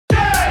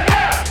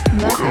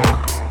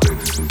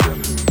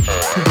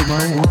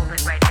That's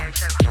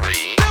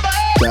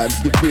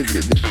the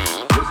business. This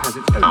has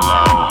its own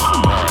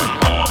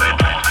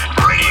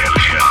radio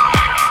show.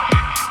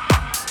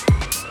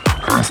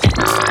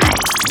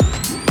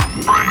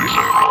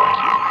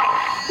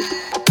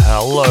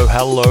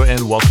 Hello,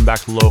 and welcome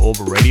back to Low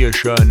Orbit Radio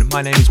Show. And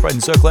my name is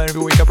Braydon Zirkler, and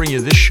every week I bring you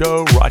this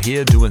show right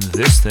here doing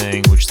this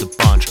thing, which is a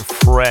bunch of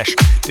fresh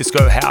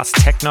disco, house,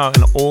 techno,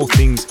 and all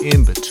things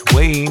in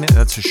between,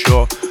 that's for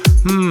sure.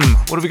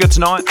 What have we got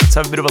tonight? Let's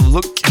have a bit of a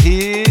look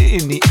here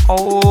in the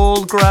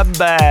old grab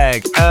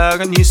bag.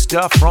 Got new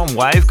stuff from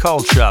Wave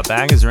Culture,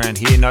 bangers around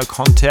here, No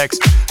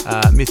Context,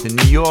 Myth in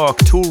New York,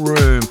 Tool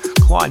Room,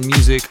 Klein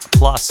Music,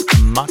 plus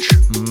much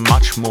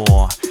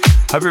more.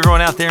 Hope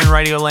everyone out there in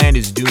Radio Land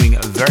is doing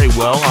very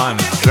well. I'm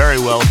very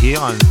well here.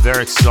 I'm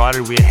very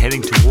excited. We are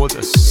heading towards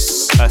a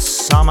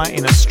summer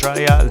in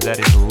Australia that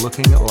is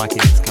looking like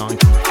it's going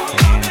to be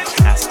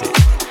fantastic.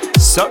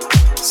 So,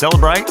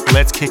 celebrate.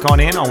 Let's kick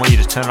on in. I want you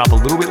to turn it up a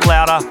little bit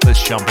louder.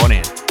 Let's jump on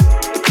in.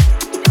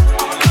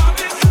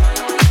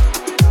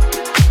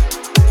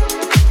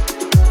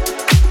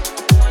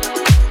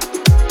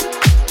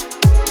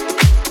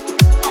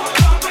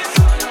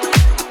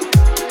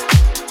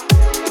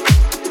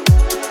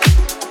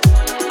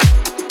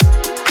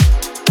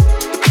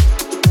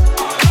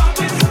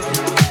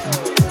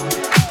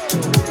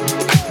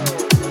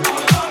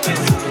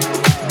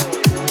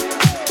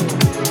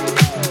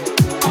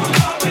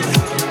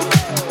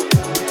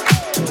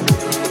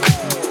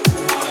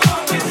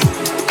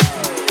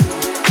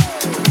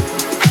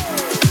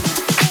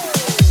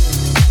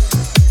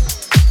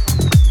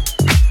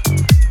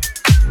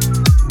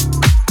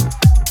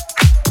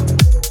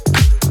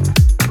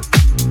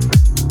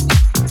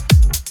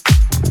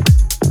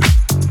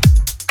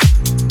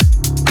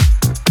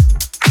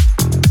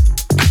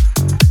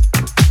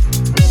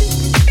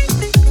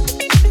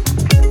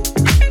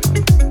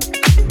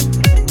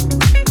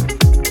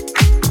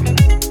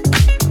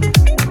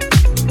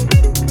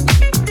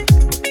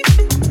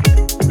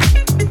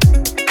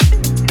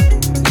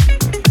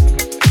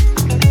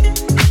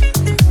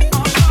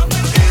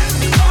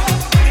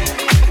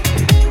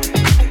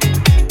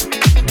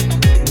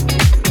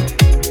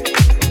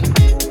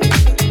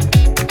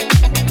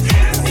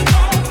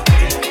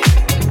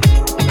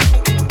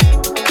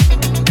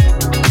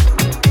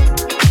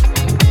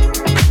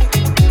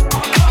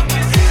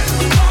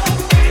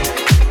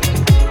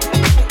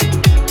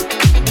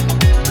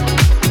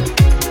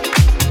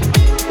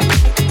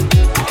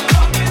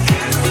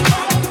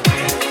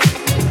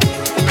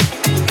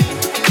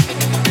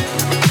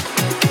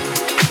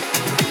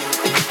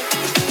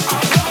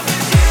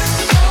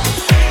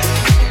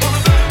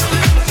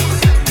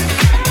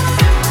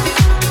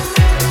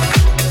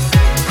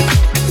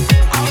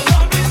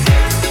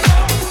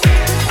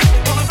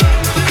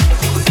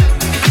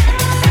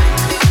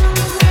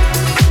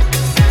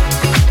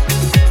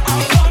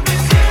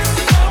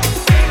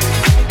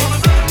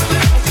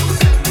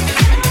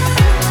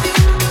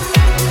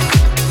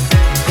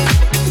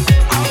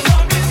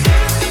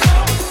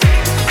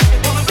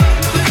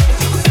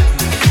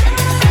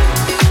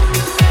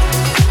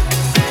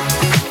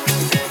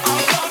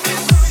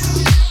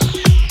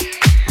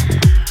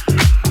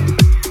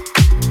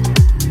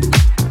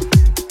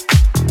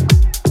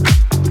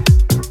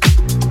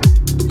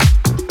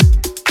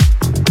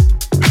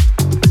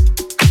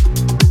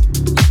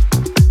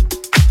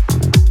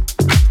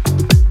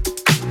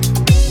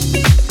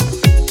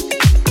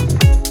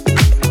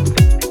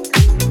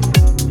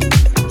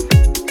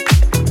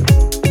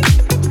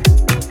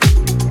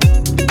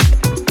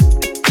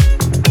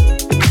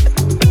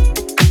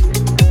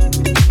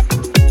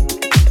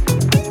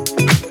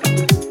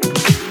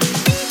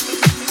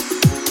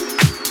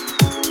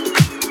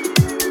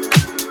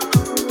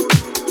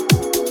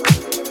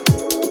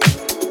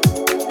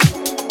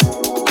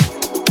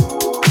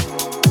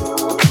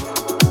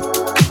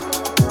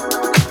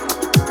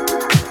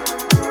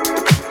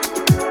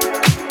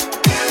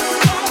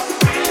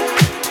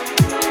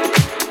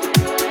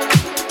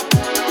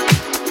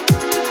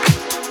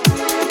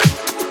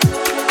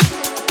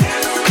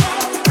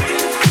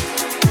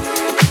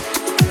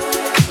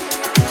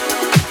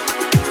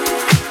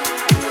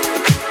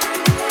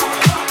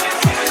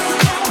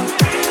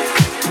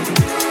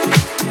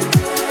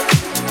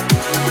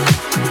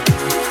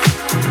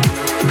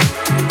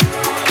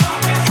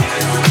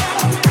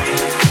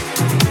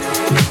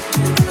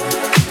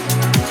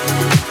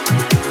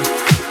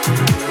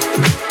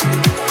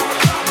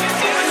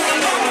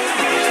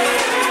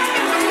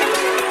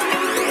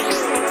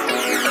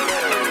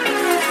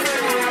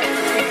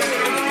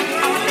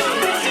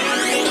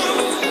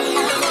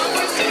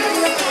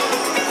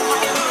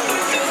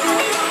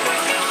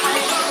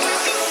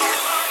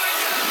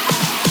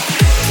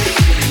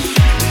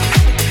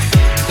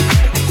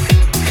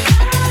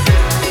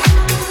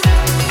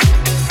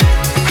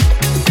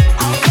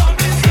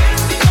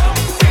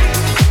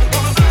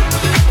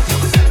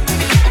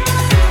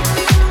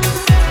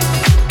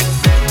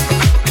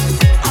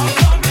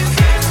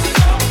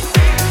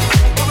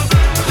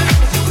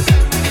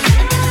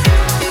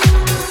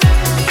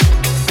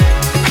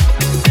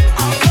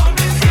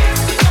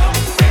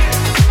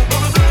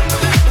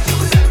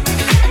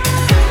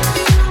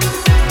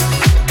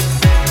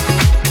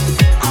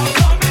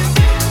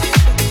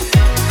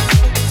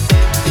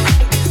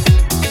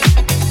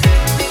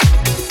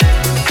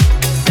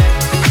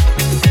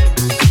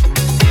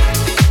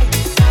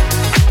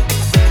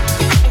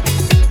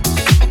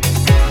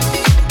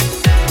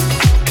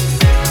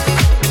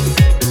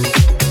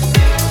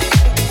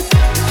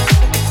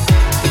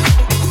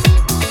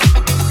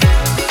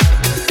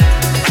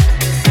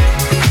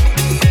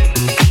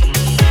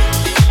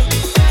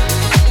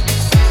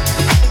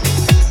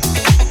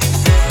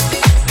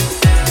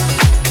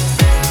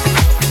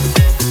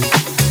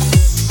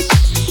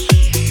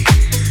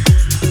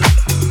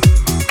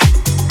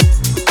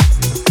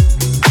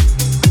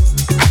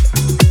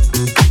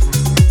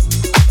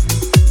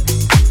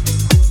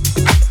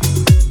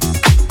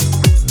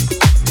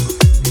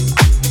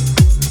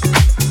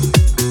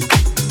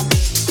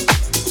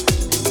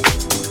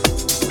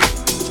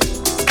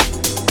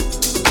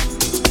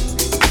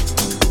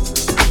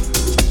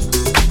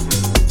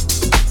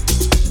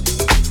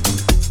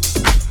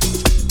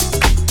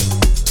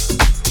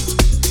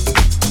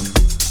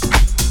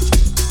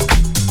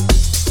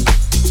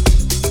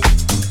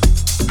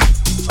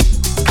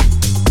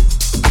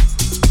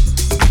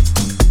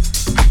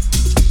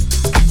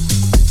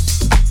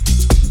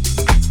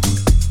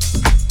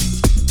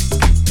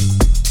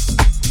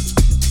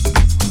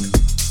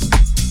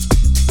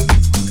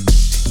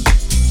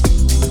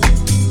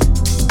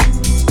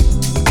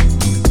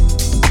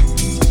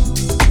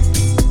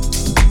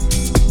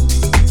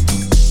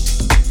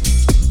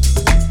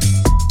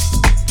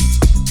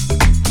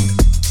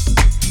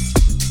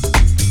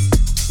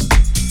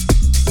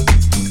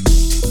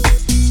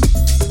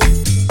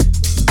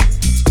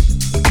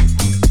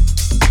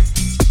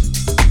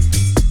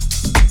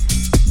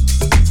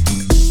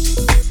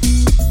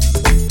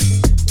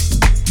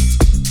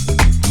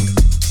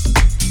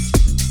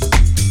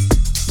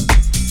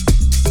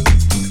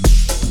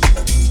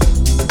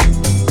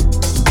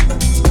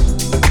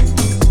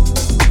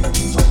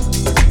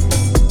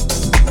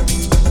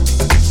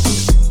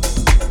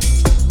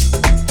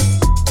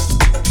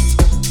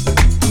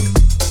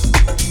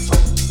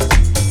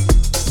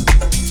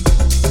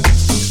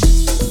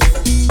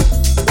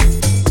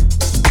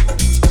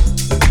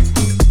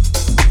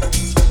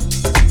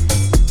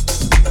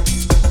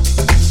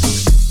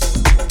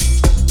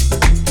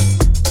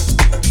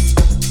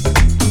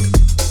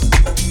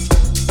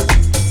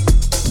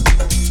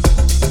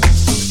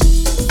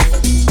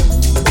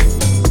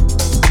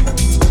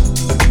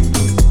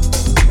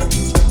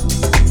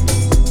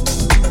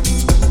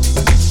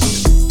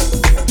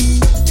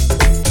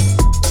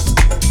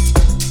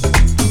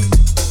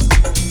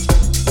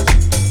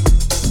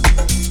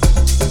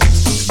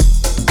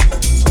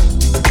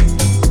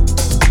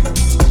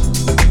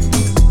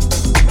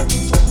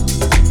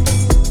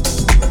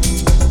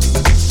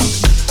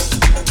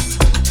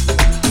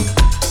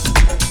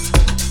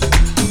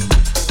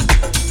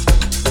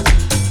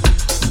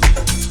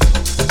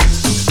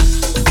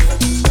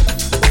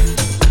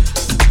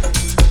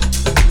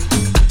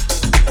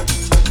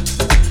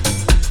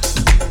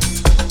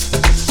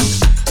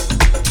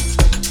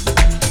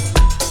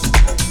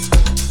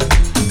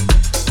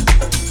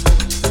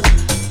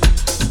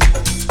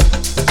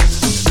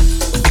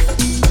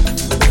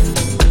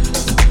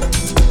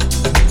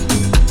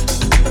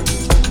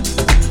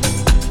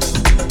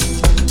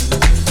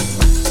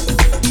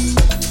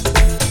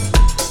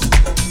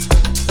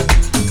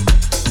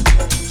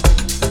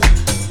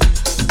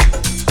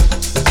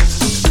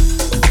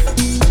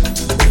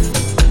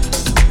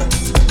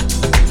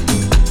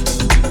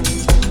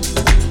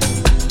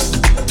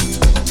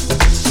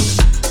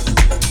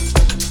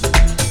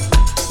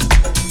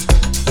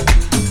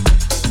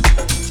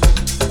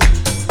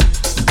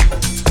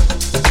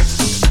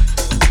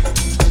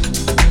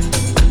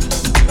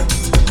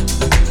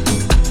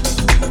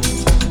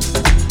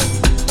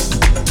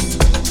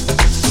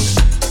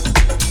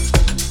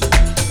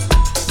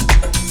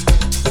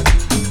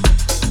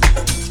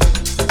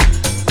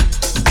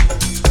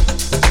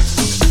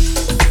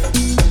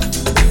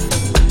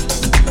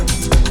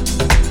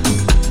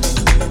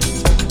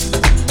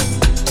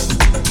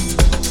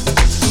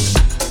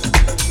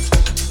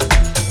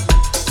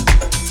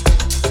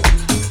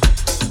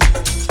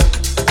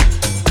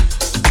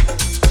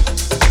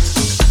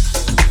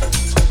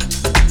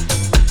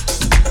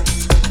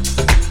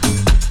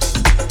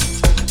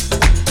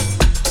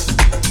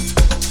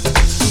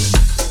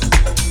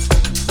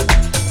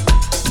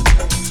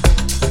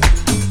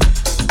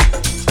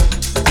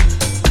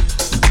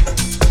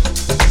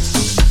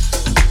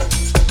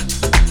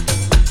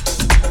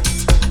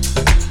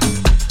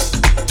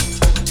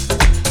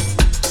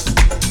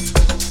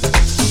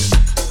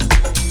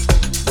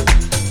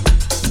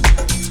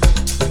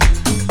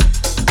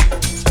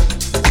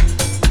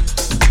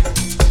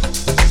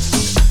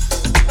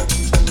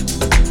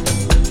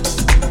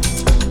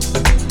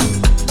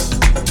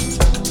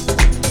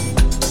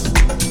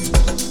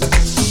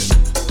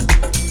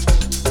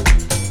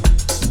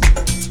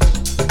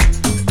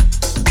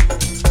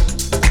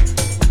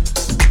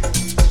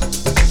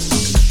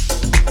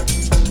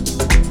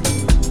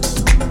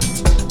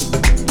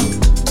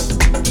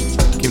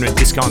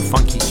 just going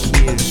funky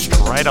here,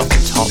 straight off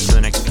the top for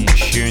the next few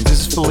tunes.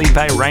 This is Felipe,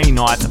 Rainy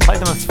Nights. I played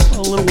them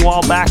a little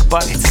while back,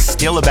 but it's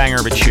still a banger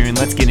of a tune.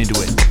 Let's get into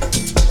it.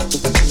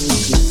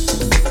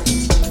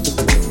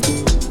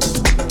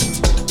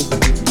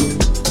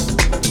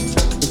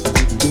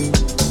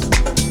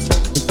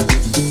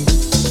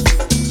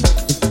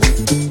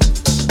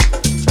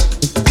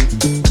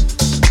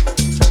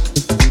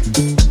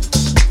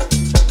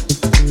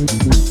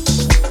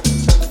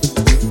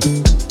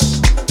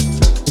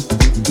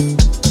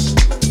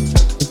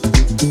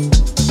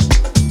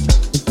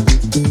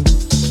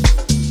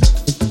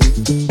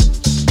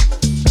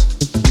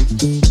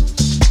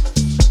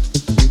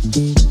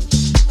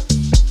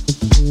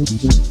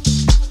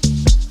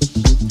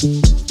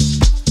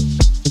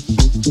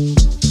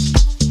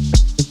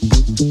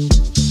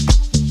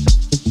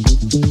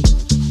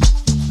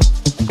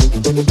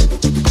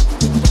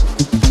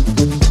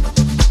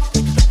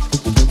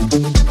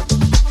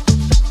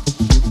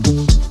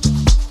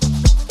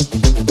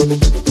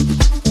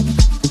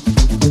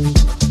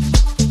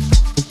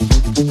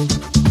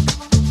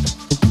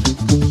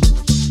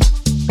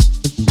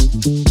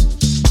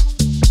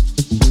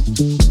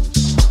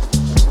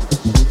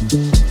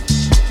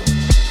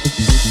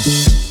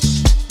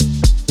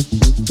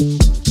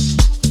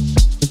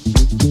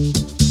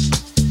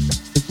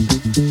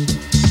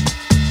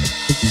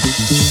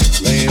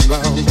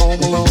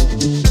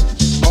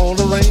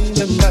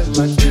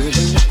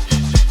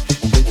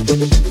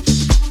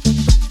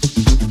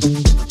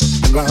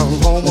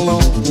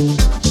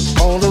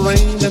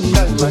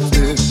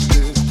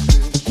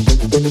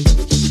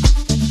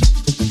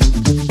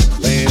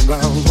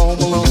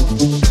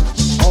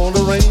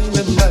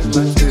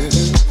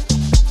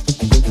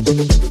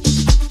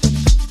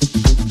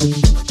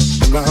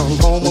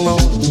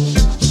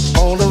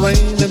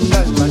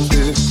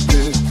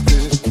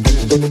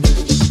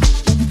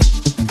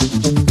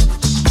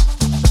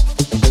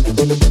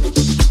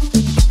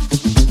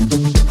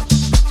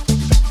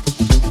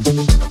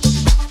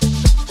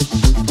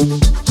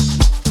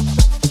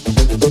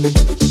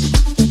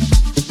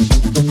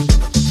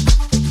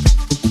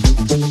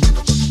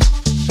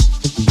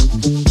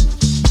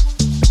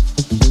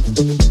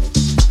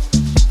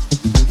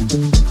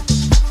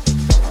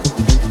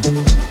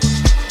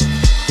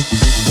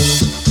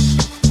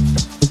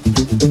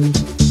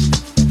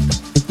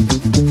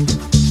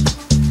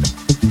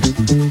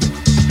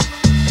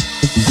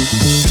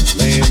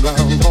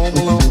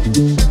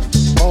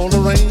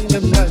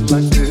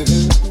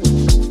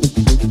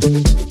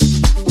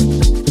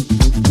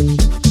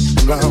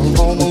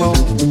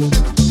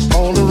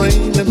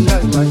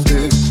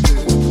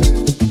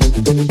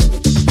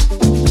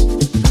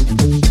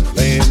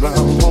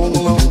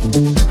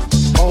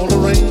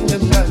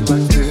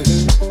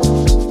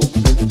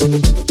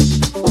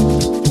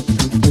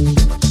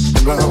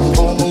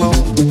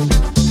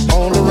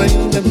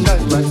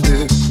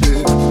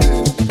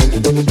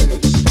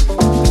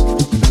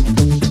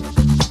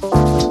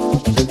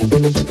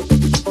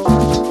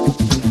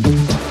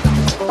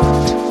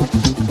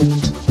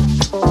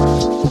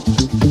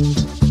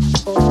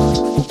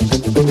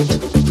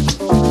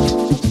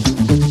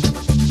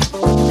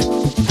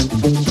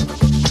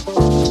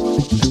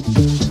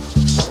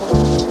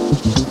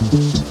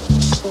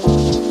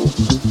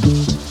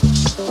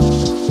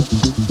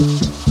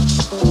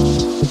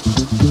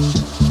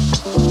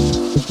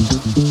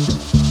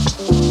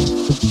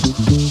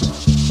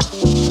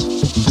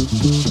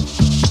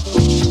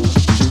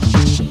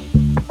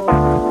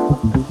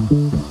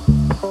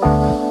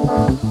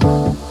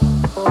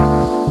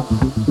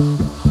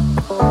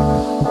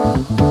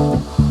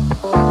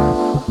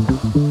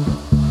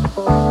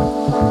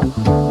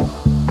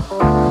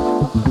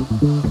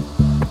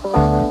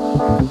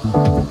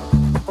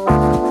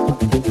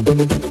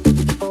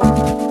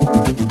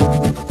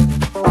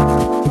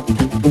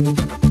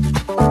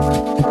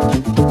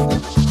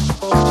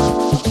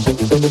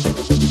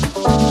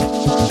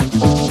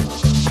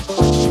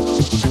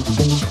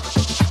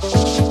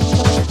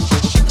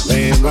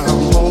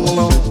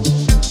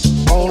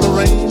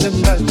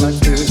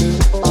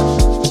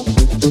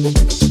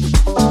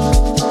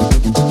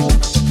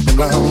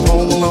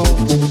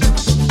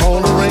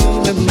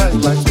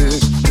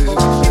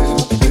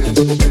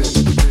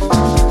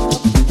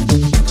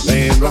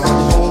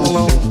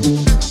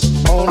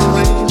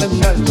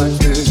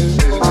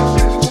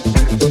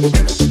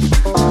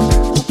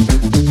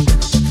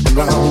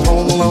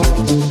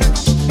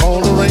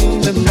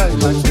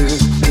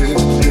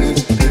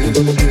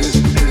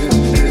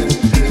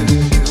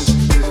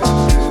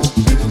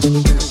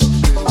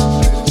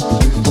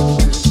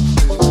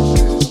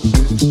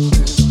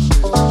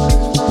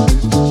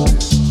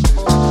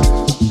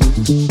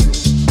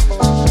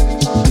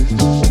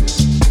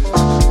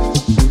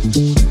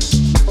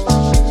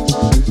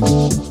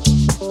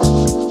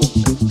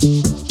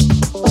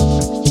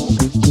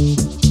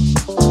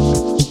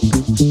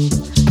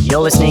 You're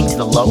listening to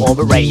the Low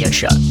Orbit Radio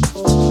Show.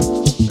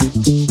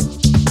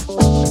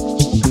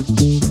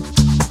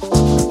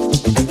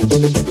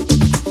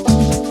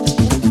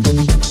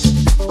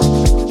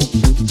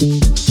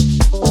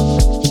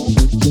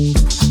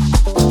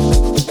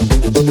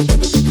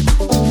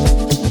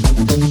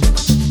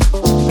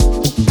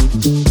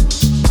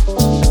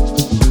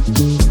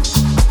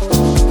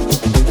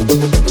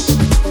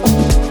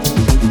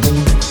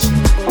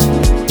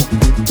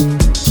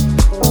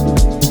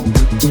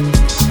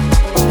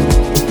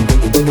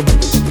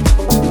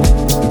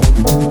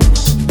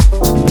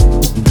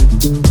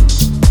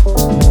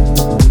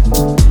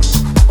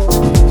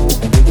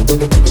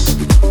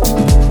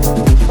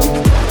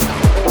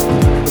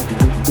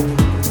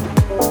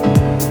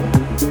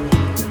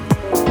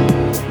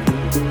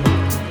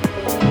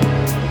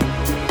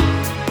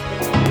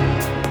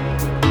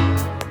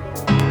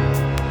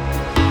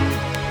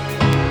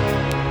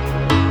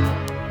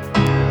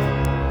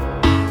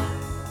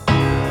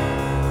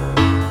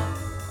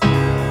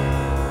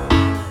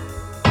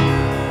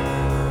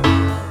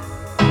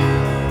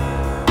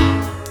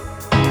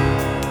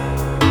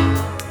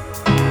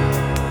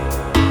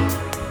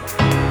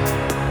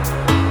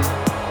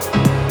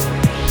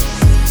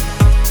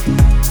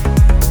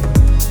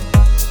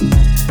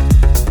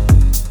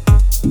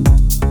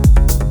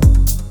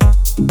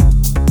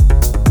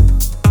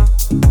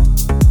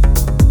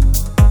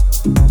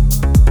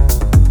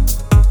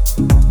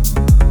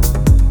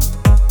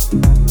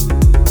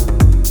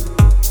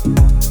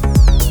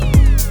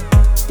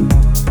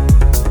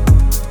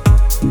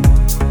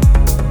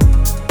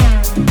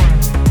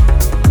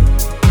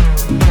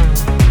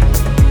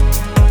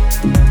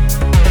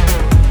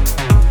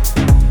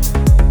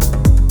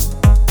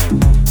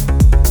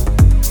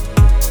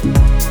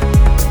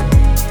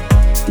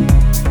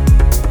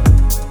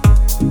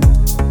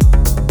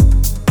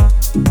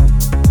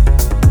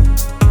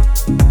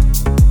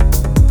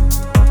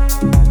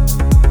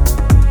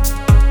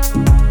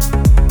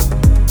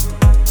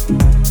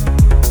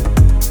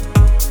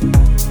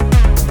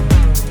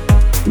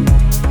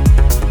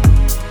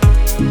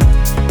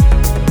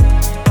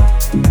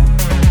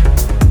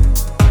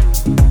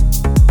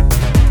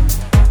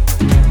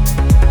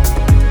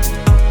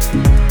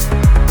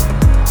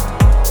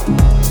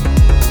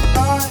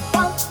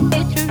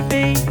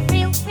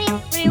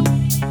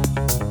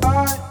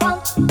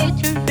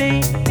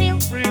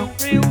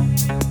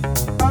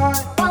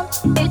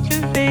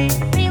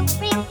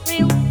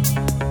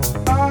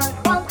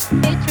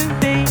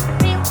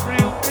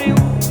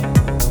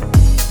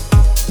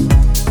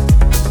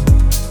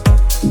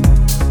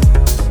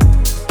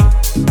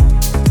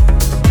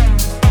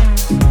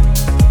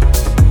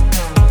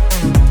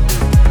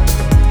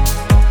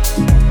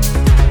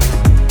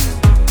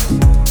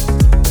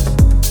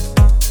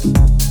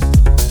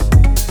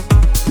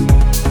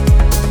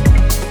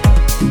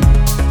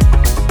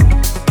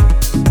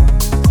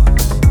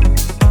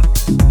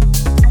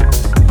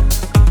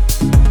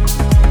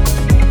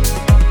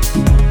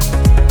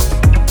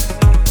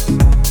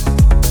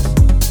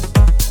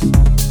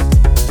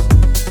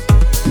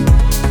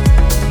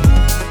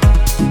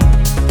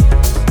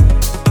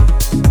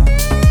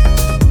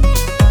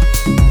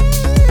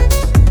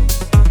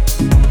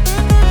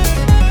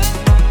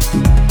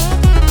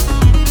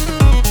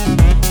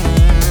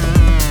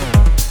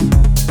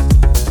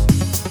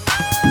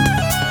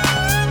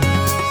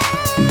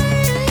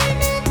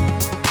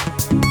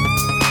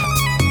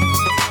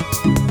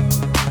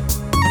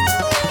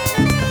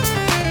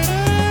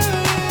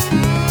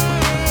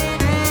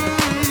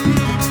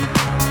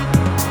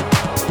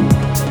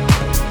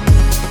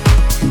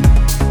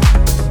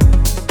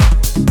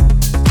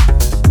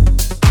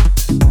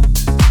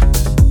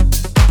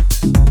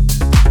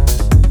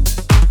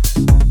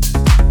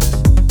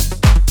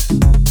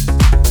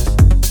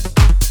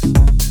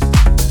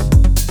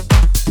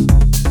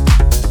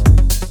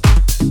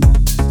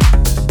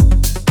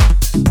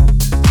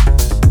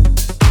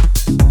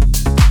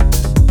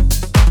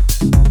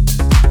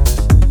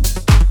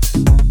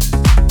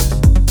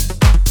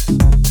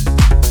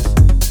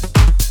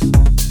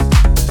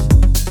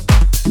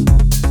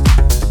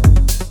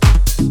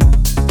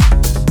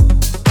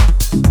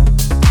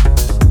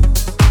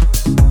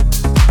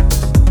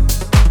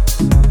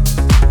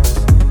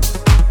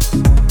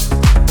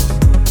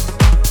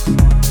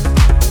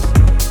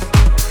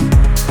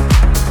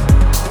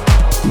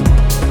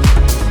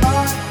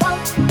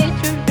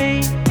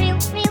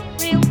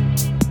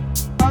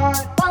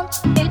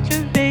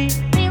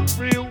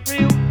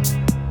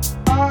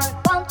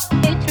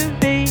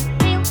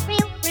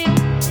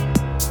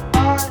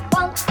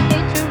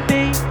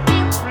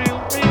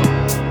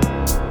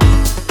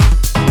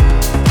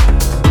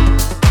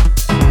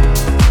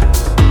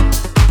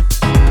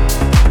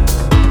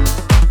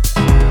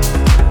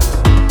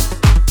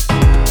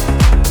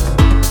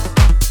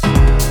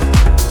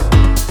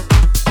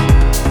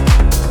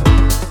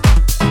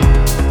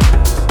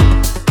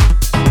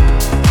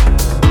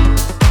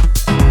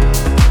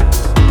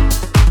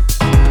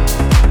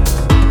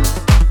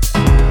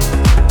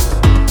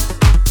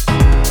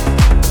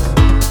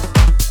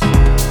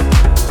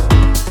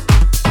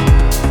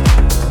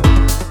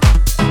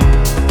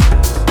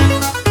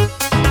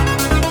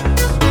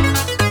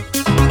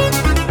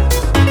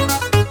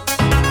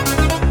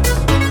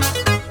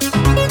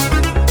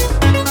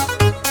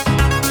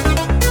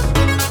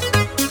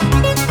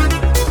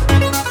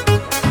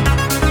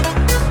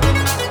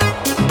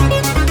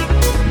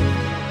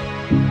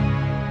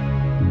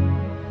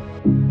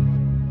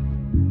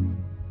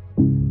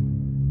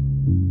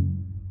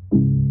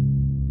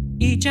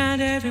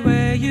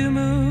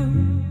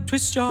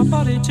 Twist your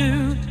body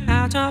to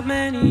out of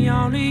many,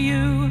 only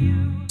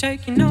you.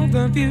 Taking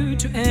overview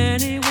to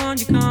anyone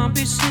you can't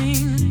be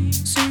seen.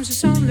 Seems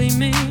it's only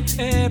me.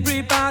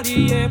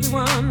 Everybody,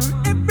 everyone,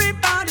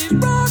 everybody's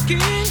rocking.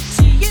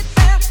 See it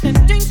there,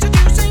 tempting,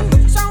 seducing,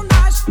 look so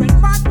nice, red,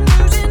 white, and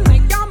losing.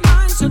 Make your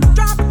mind so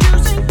drop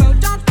producing. Go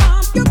don't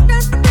pump, you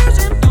can produce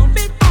him. Don't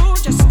be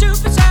fooled, just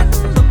stupid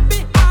certain. Look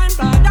behind,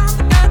 blood on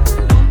the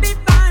curtain. Don't be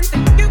blind,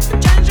 think you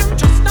can change him.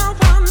 Trust no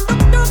one, look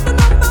to the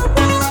number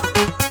one.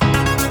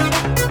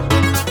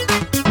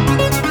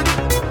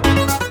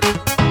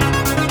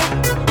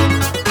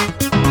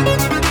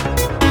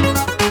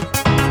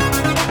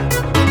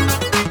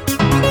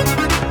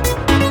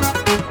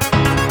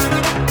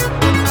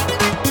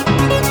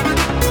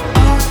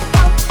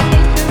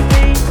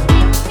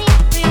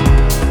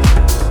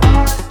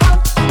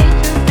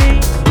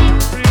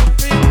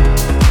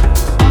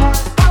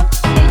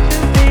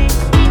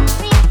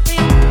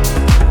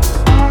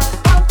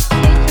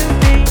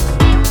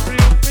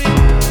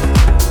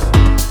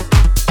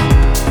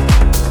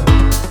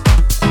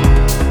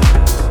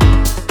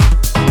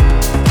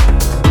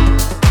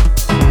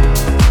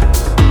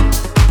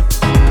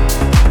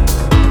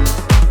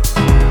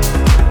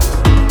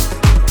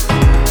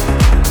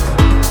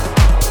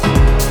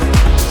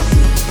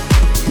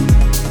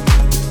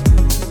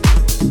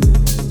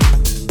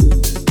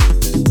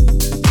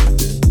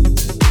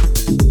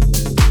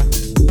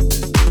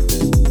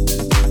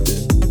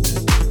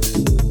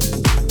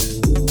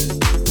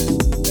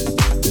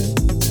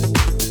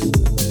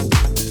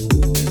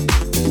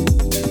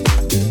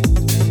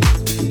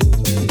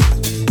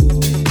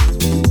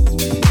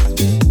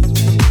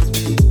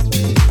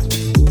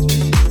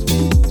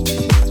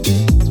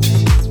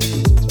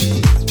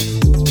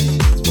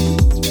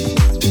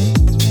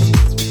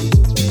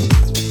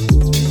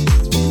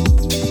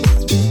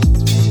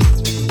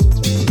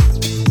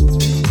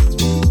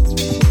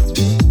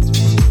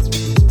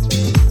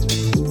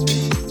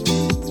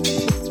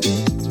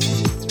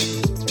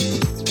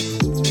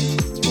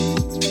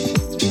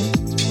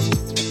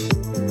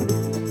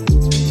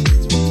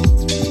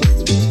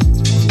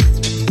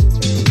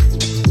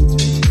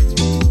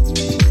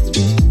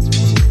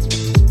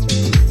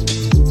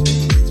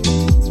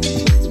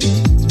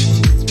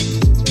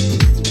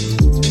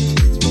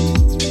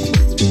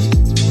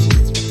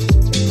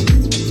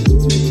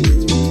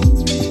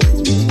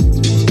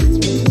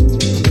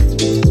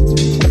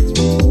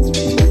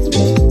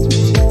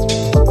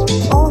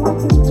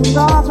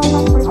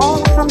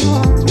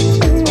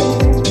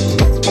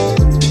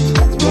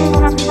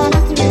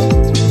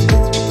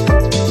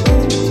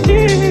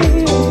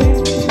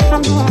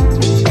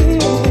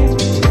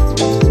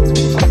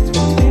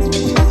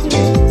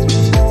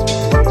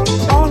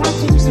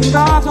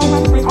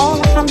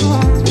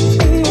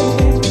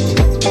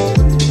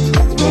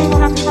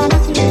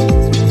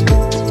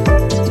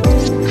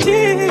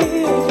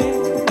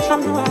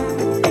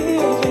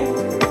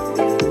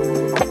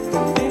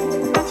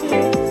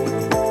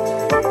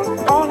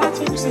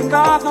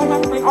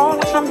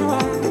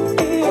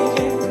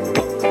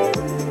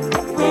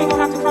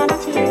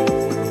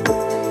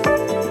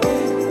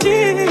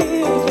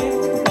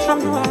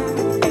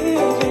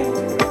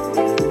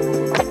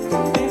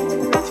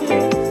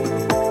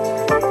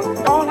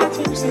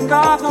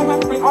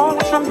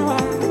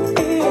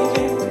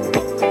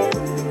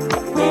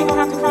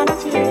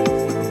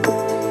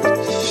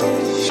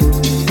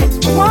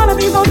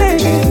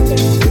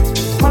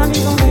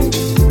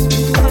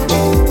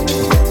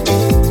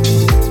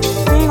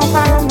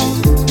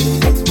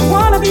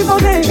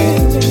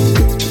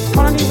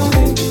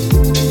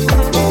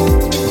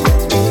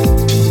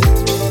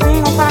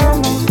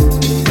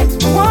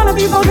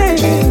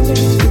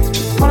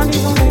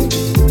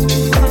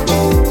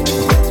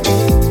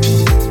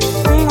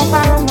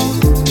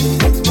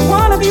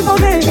 One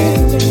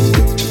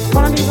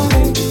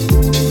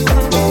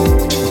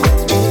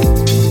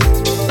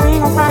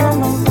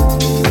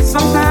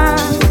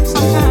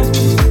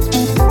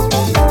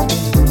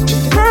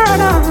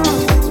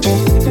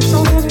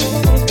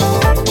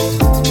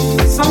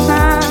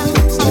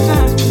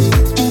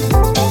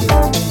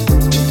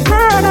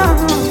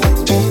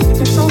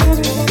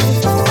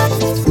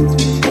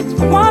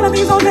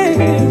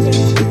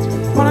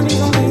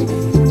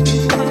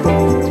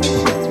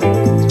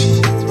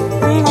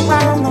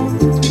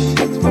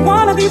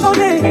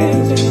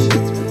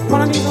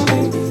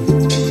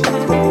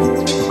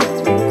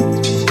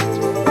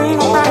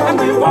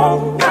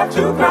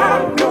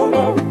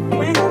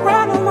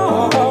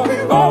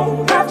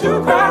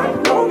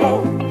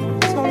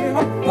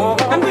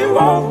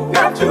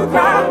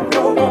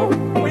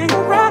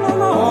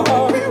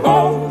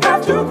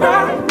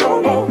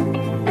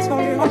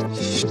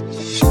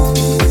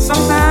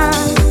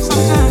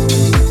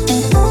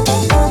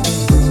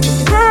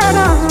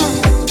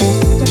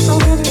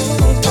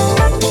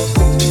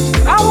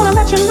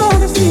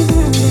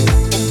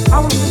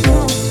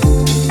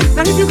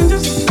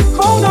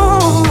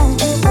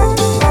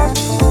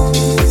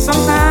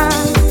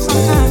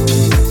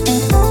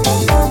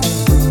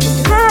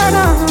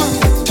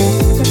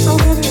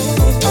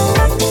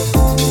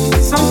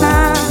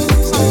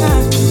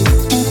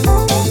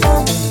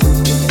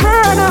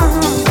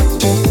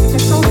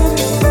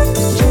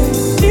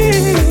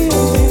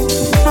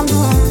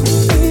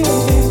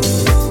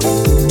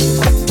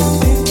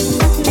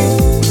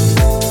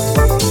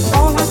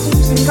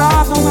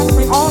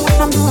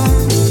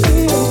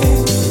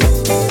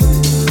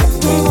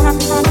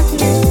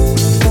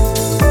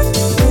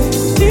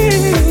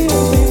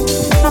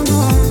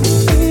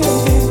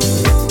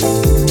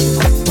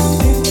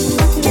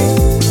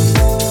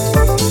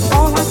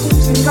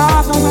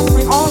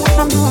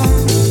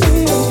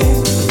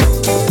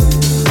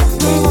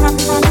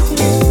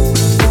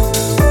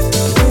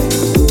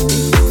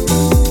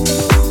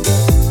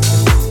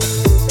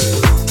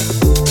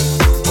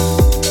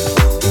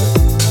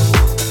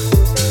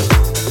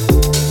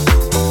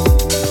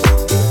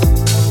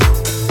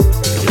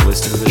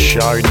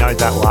show know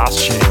that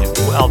last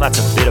tune. Well, that's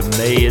a bit of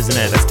me, isn't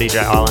it? That's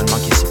DJ Island,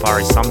 Monkey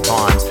Safari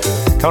sometimes.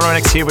 Coming on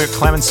next here, we have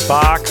Clement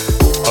Spark,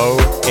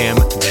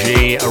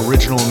 OMG,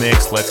 original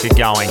mix. Let's get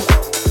going.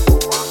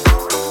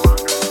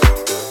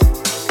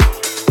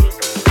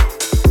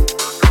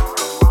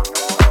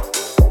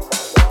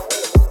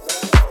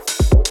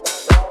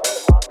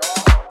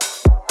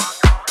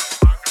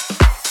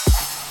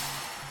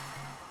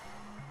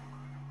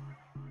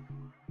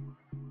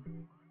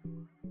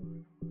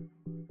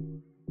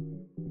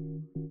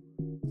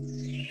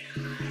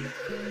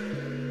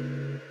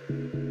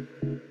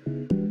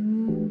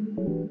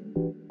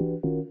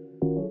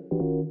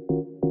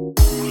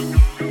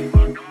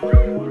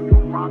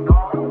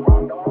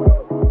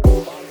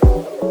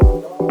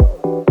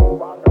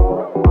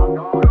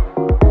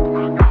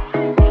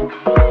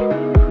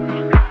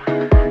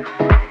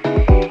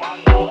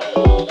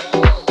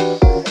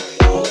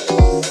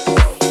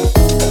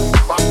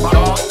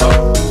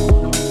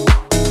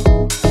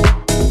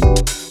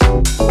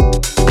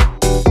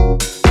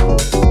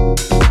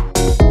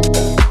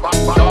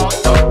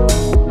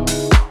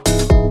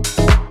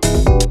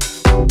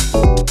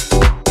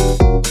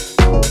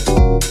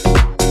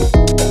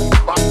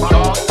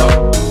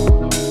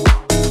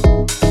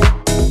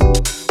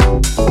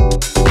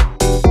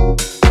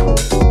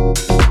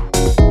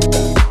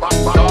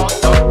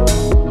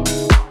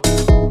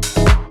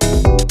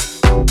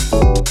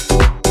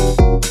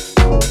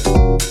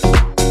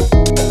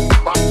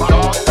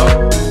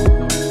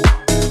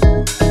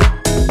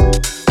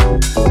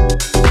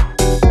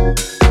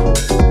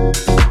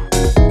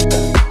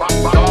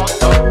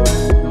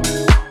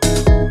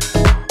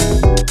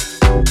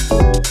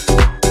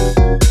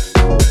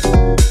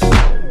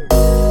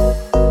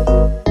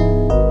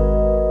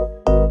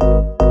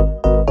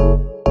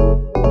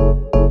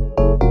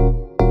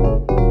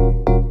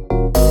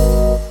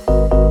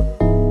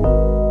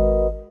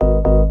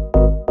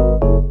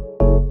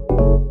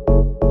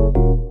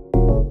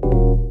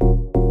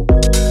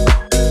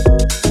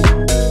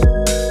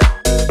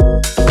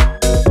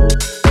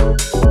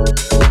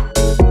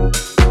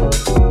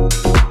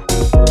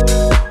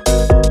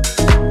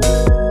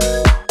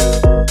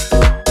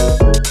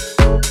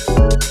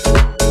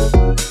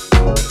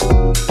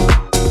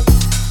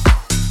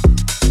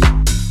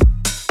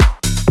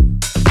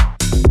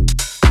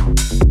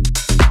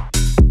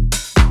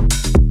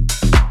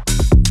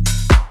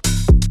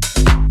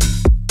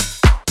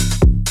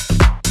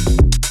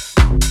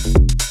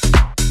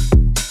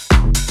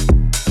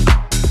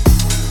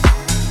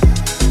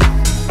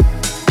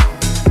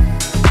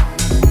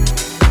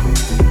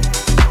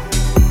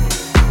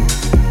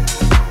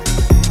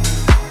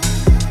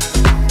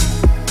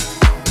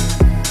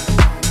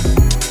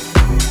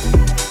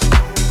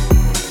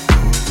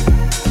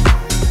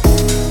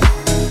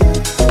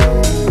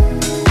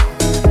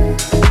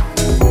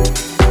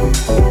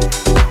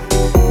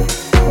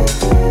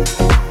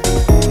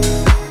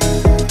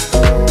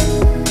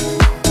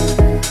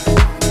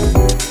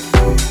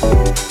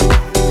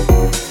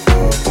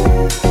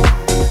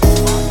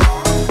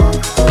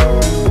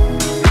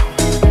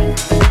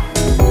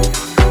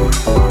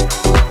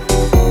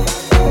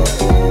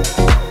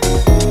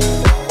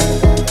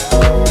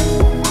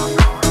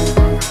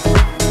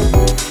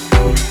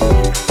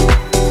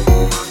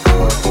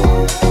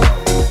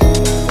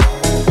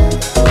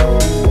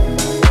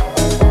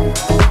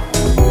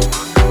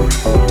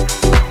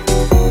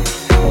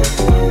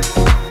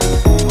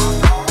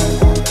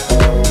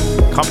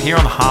 Here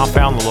on the Half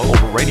Hour on the Low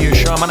Orbit Radio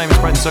Show. My name is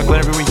Braydon Zirkler,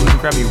 and every week you can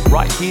grab me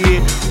right here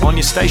on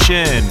your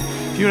station.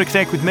 If you want to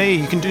connect with me,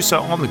 you can do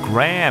so on the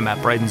gram at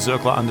Braydon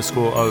Zirkler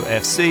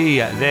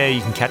 _OFC. There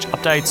you can catch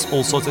updates,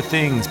 all sorts of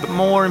things. But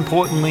more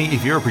importantly,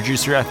 if you're a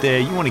producer out there,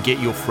 you want to get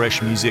your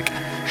fresh music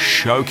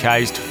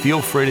showcased,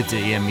 feel free to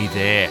DM me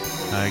there.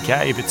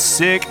 Okay, if it's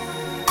sick,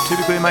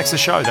 typically it makes the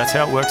show. That's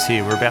how it works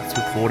here. We're about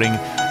to recording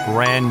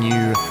brand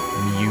new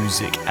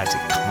music as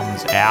it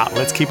comes out.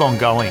 Let's keep on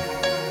going.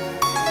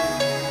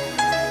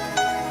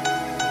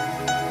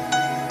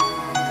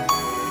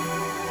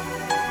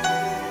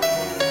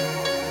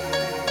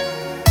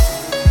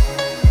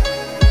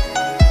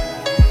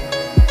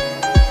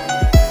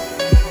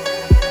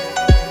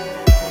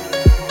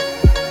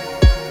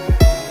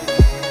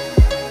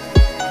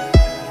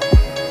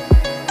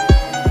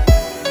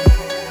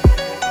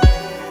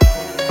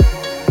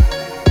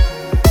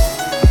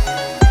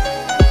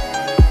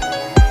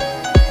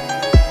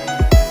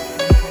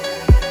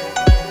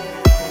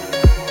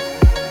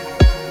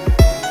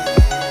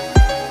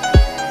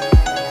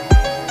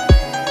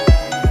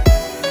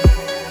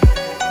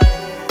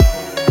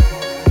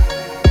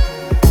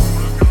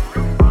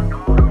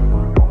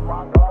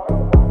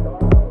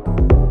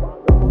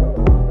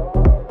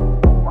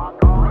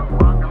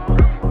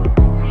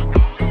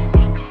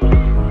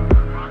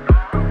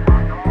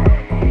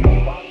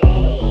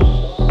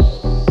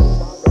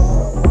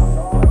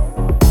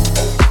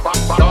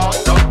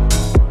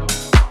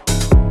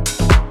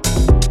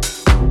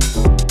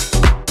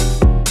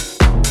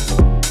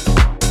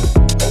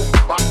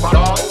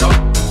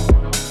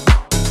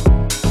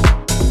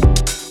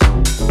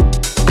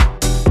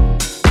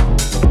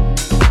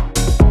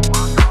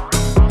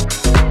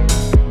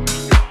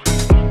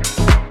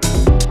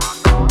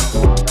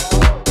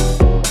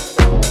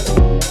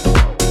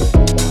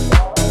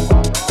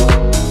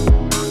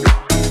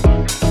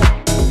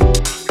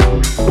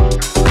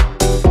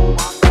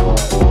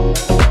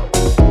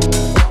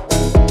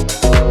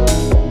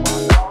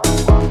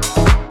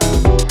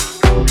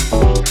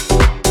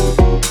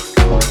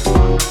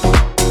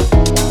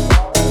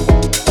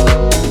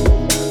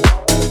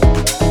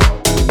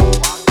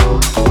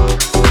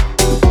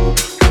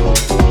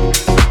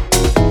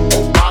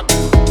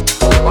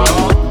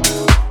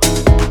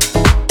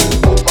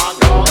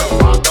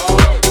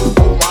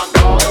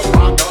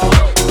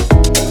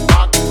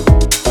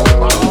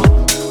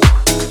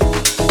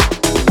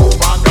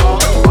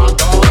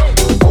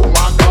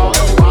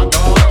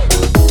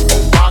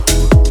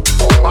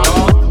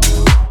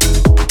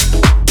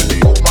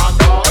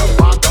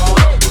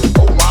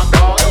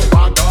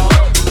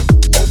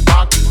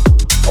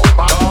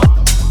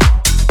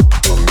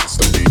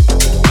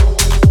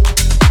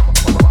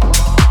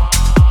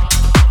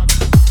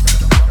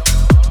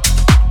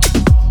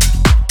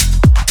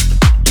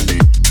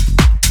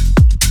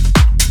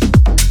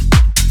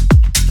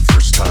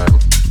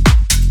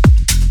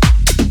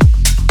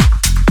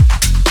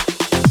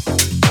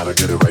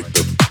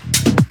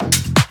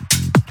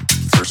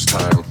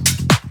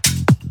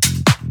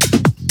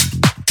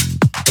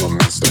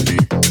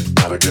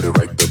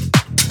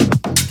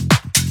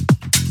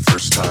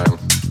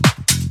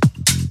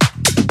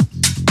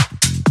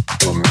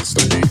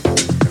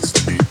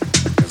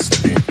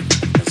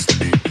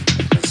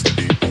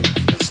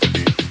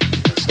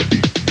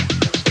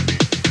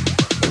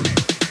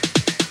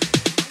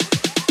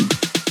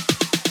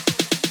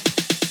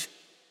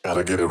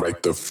 Gotta get it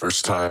right the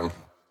first time.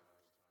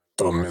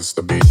 Don't miss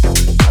the beat.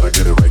 Gotta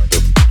get it right the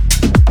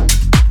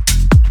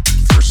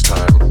first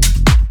time.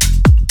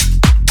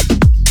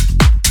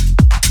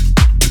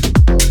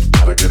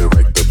 Gotta get it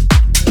right the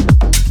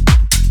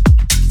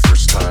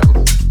first time.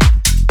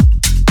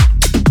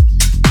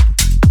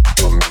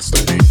 Don't miss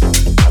the beat.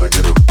 Gotta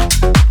get it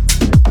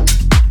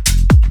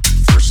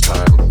first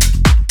time.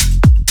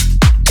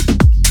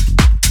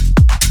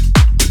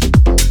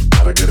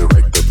 Gotta get it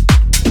right the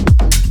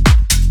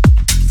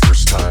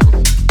first time.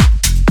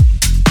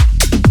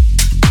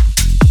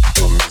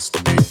 Don't miss the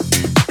beat.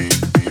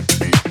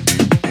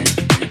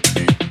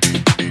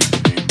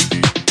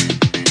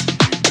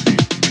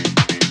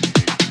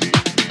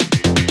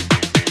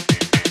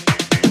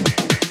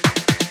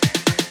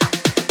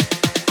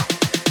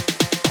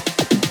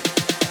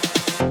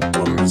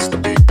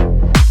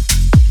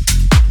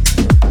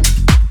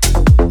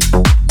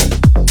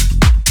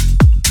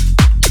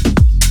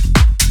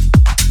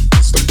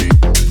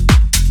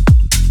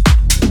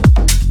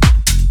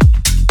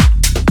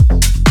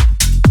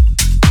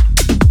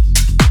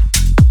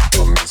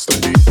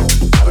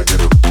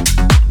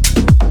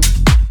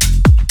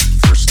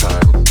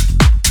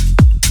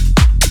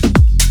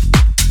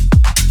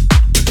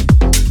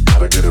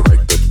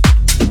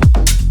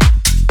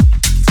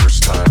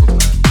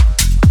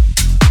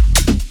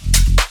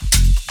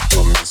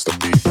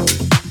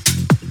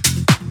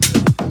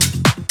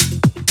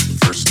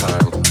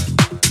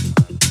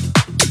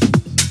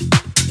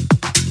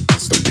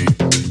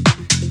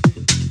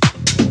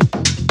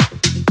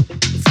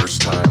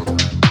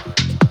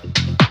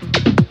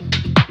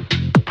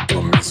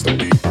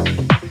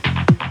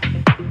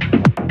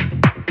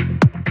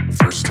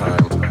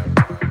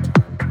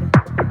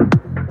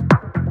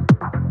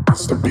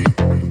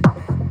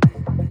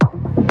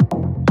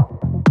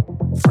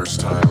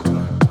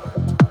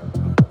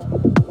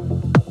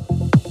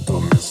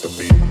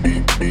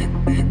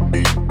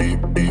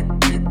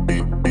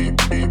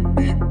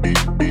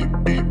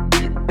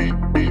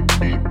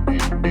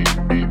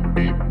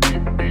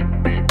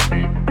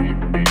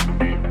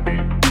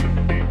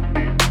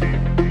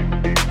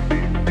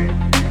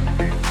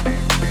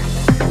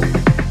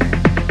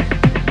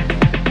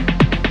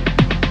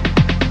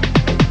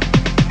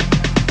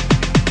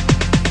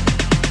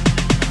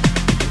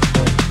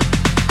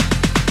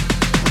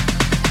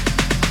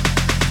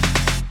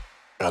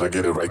 Gotta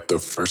get it right the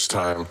first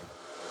time.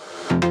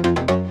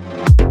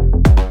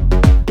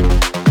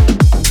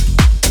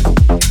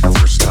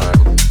 First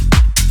time.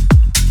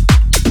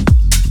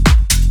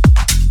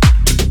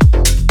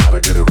 Gotta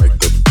get it right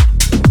the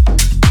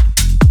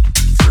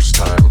first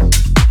time.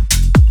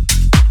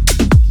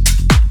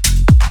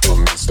 Don't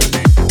miss the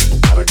beat.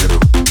 Gotta get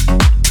it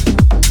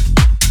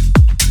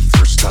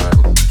first time.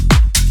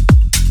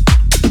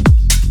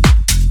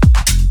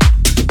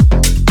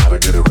 Gotta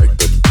get it right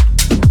the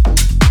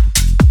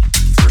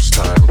first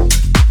time.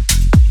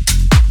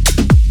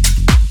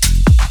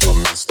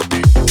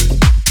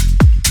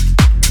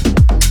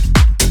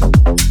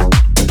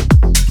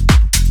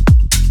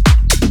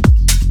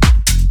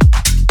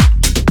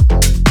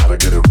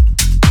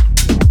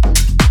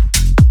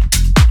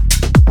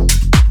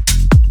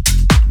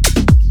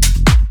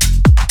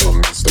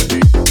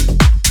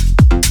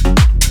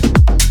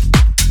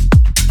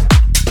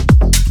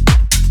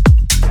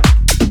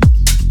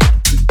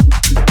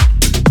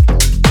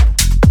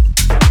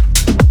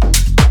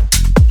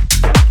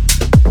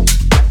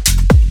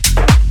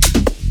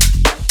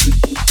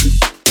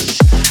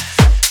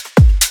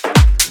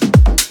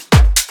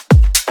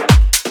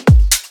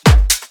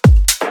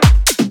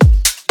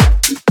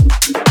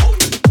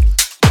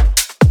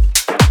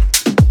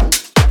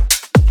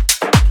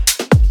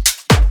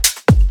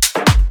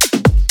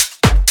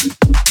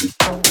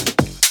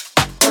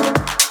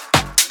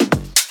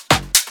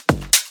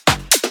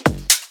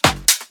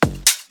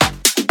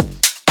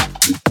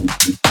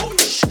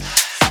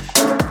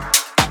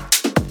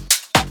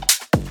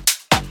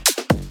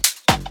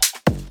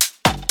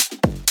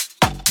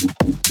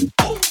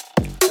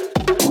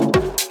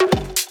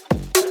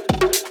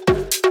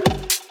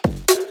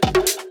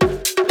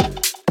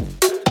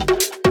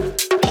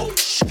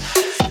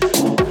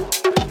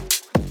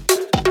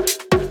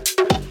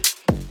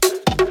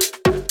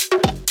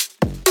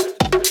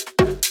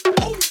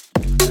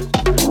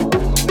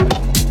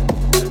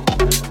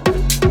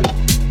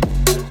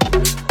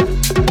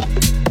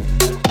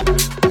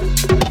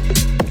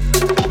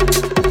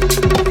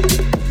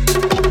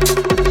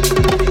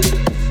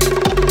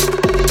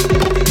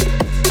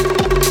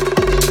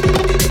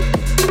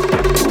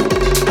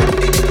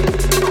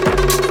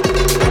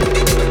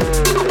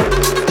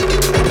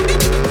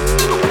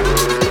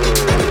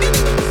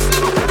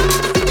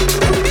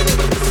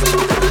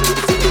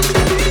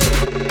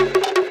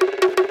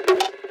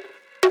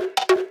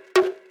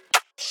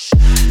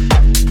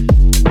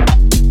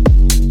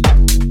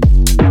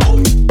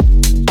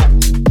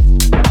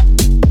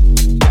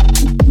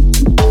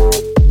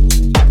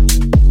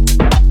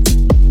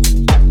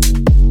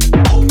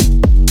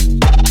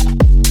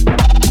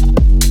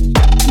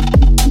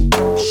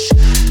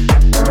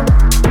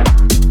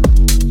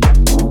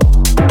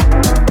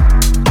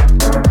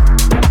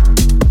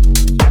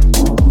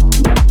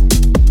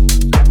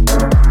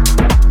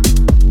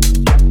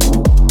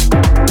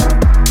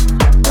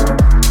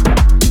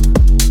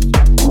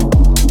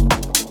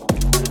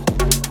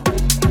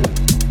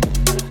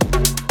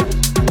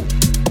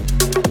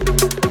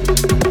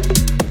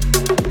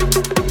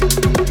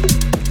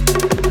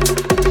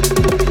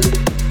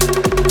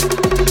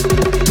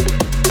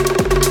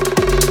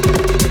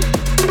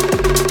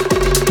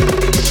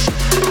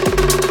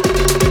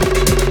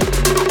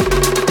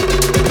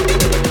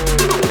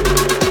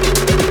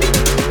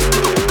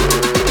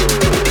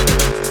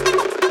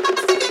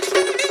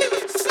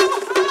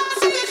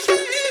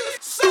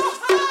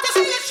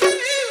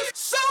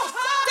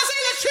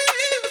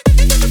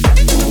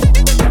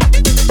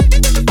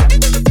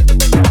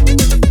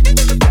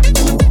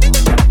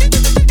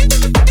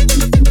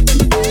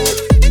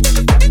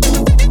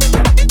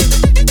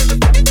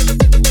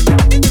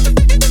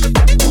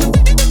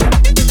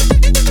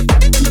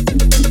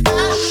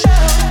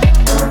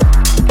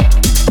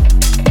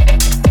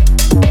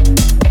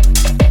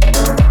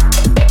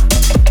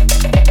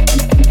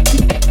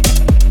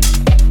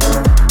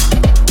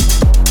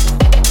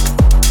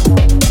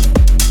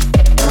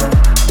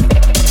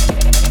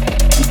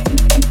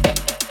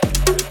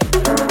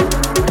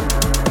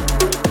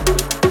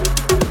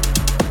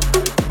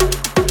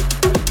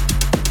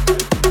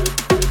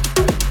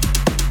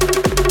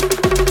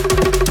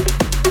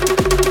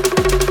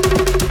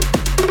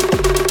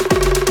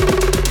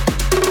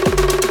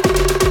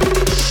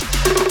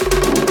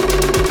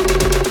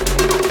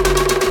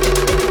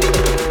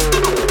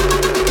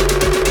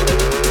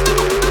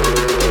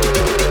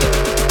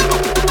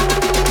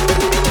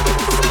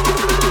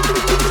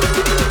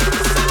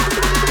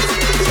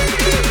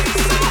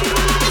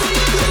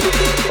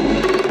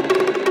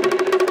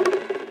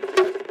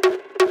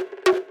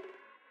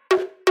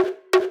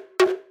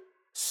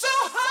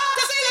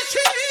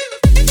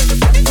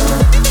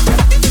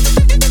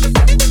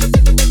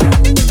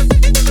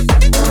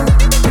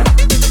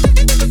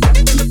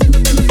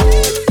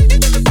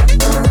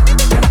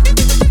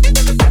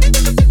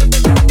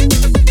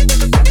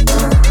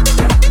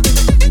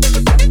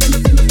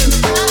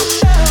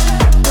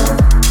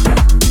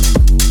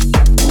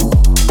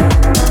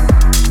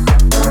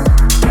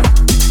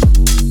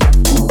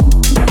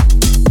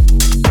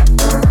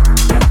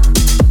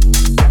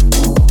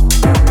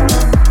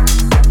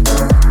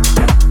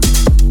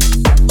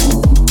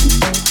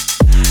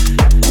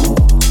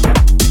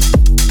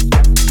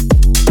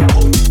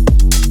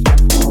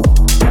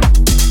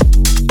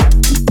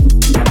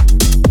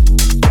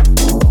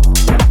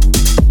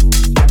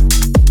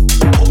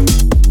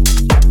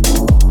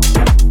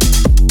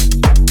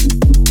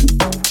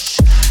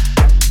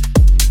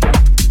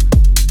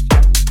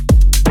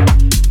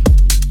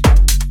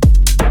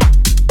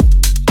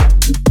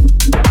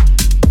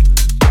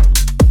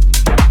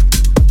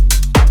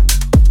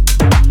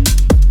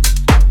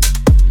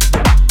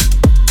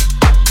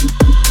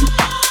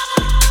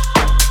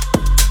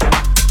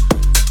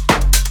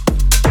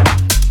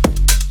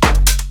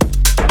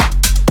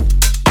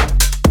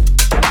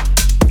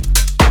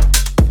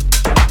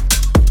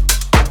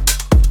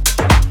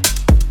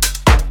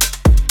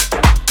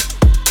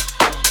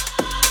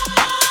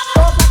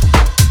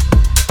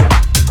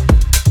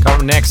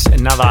 up next,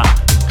 another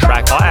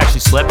track I actually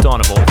slept on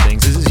of all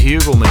things. This is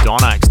Hugel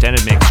Madonna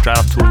extended mix straight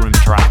off Tool Room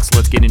Tracks.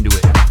 Let's get into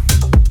it.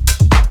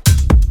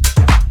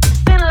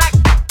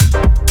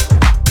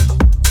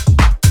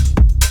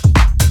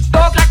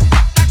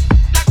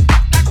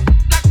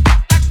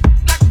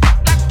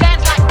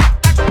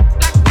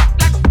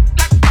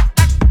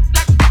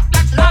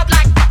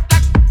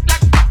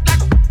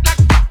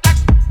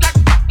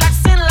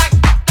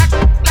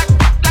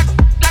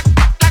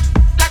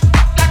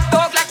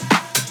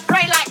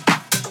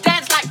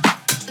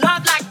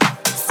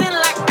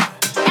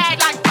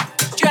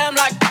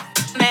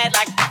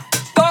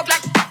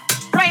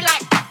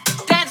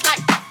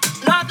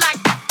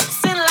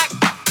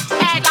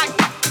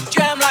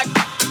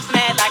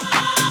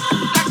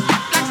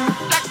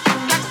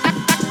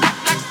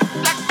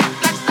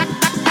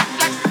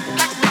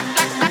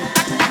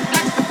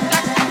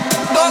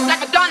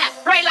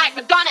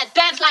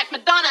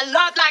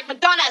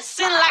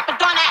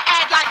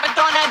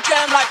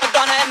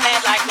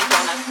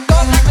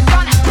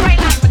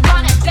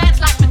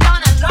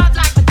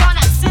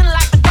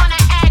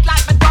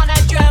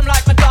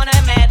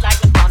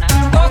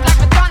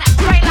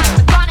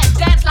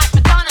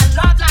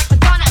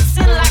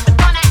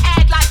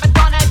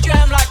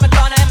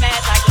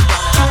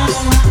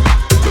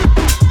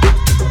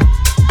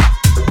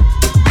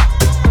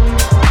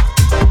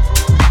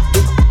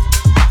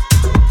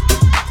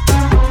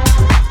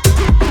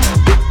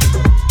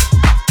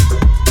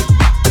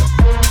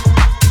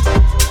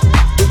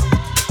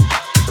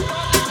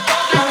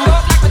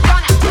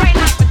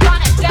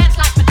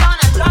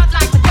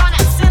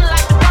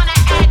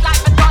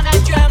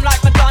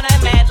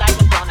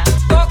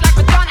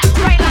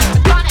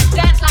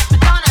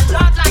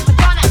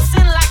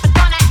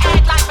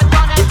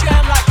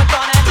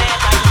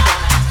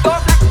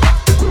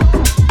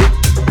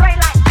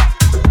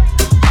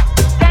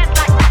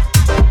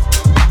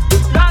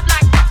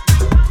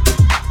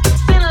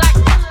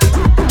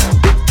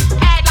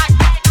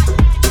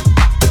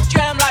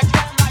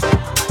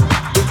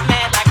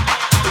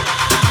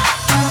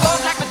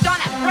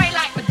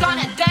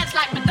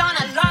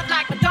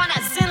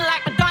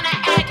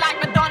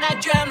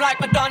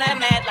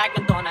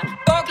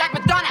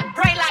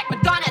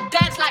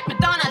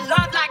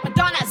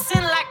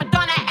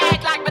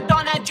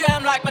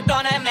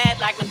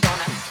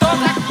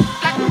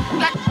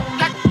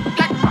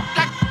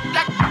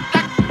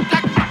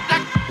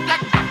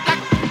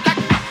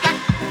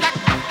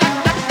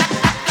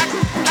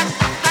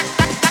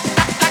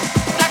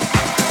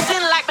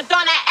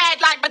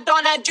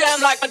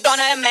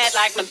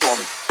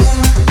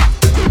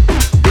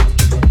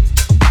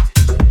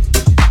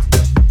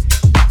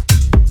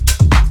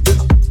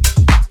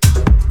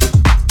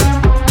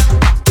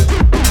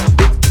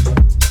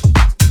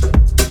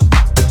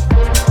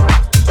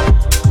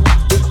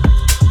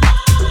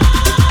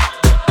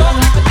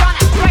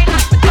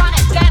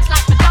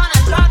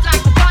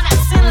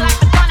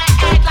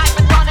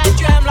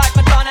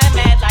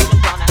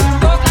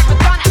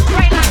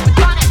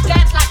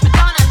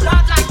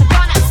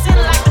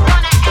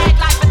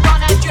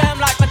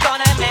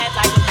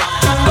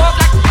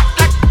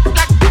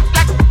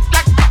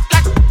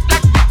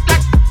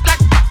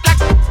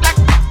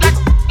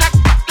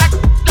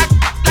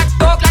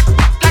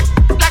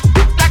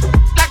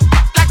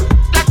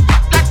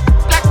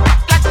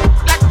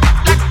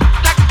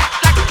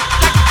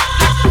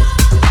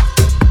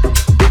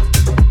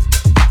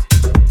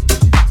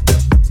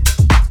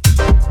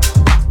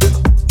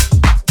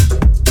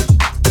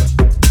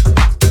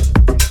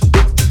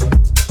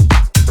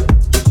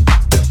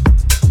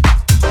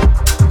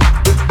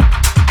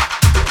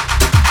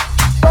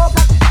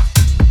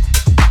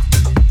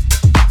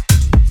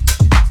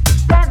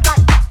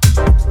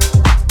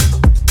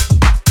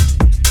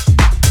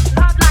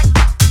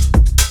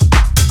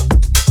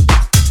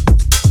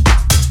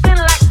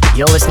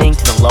 You're listening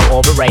to the Low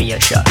Orbit Radio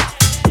Show.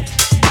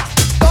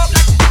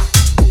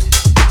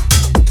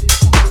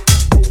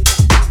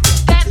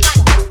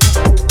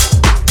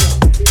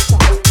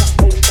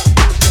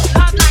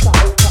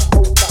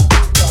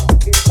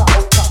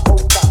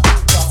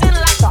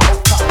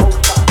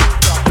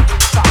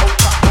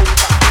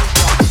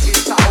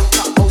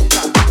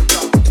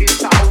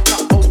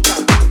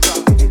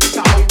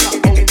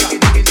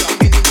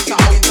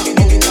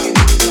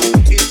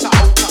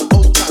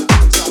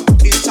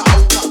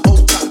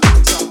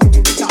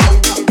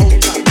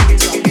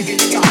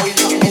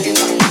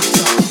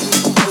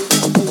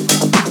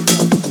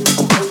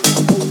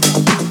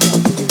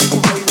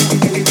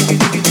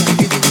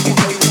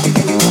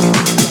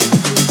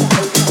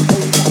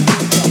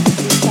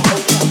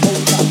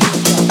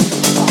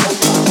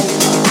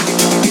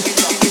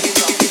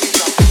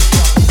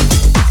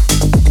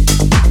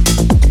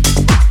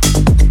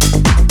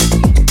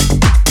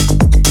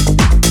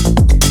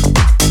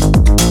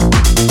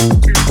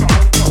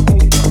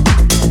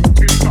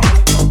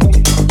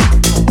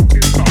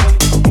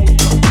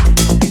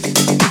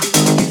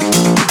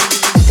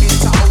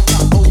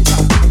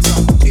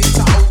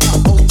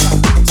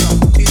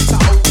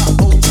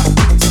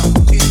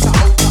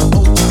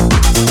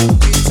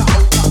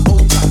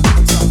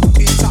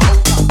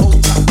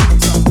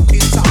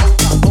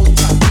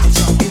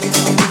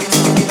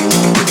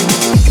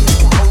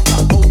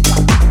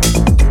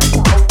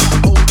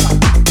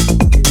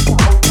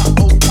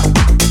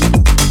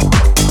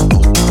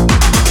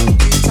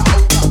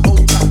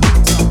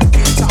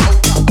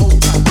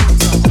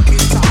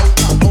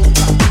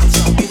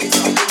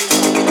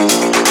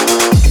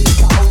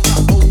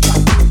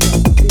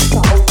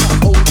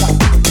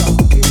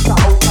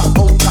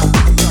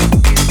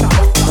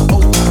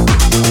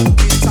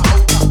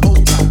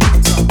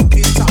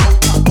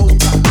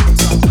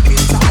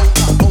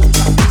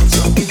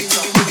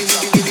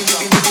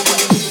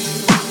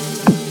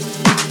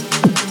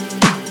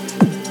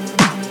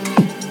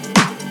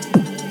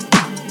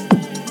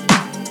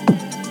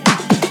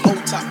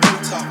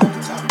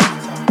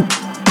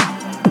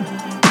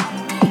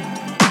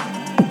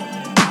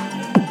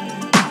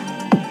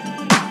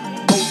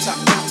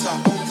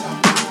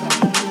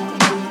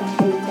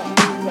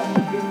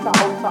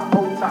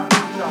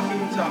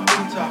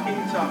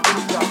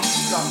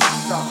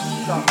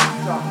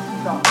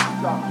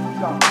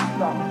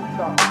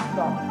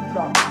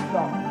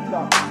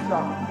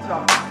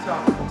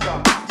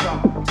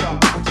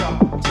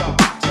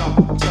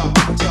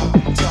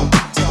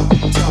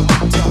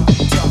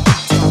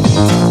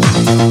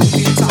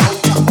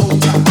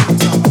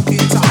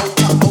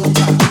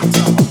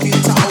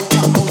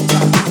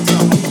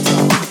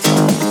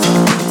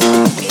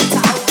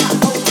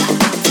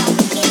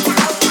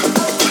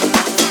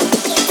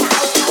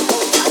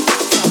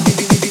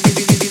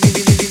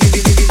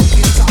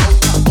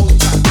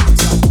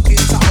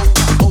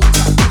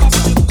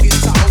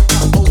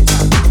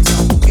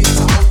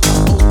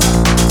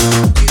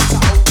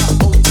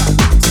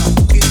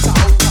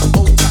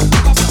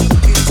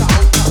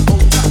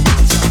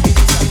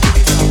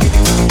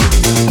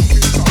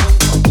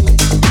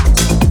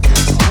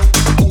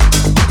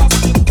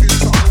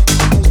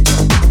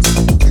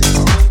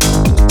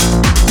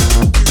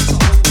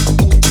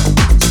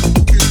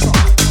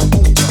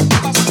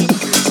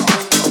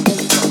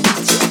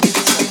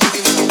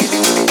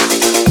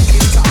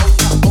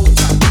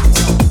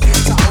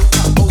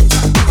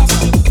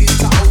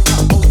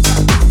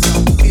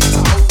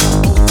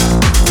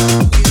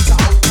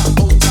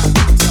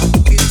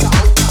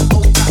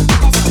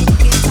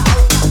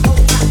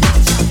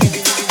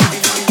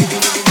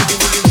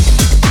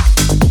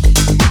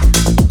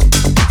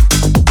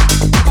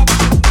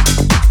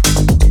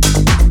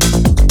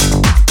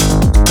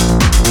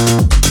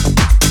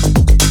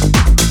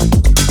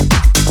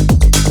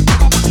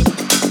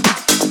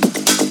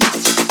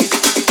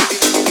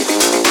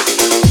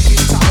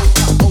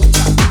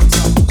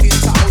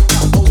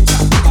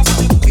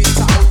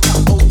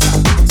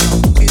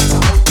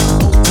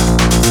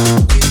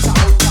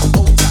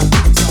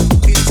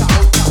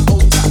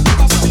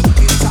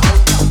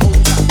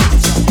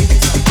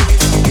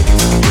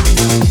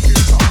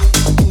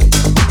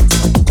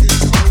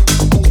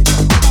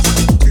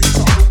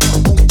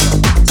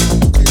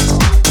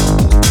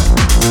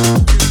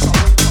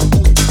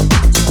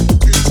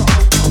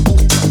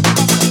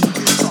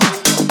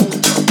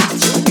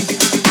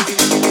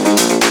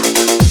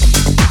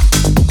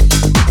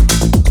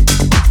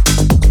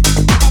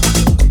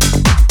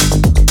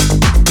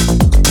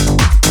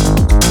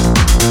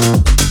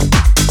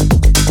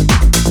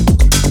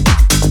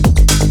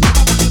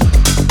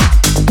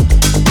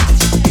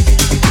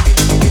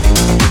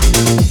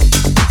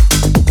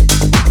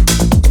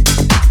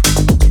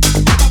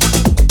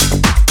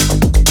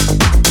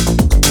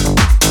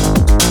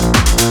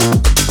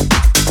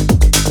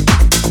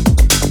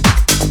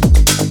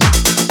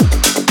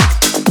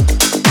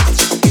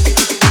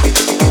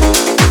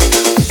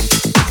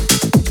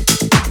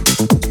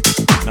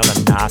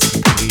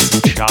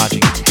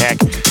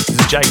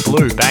 Jake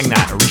Blue, Bang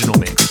That, original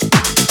mix.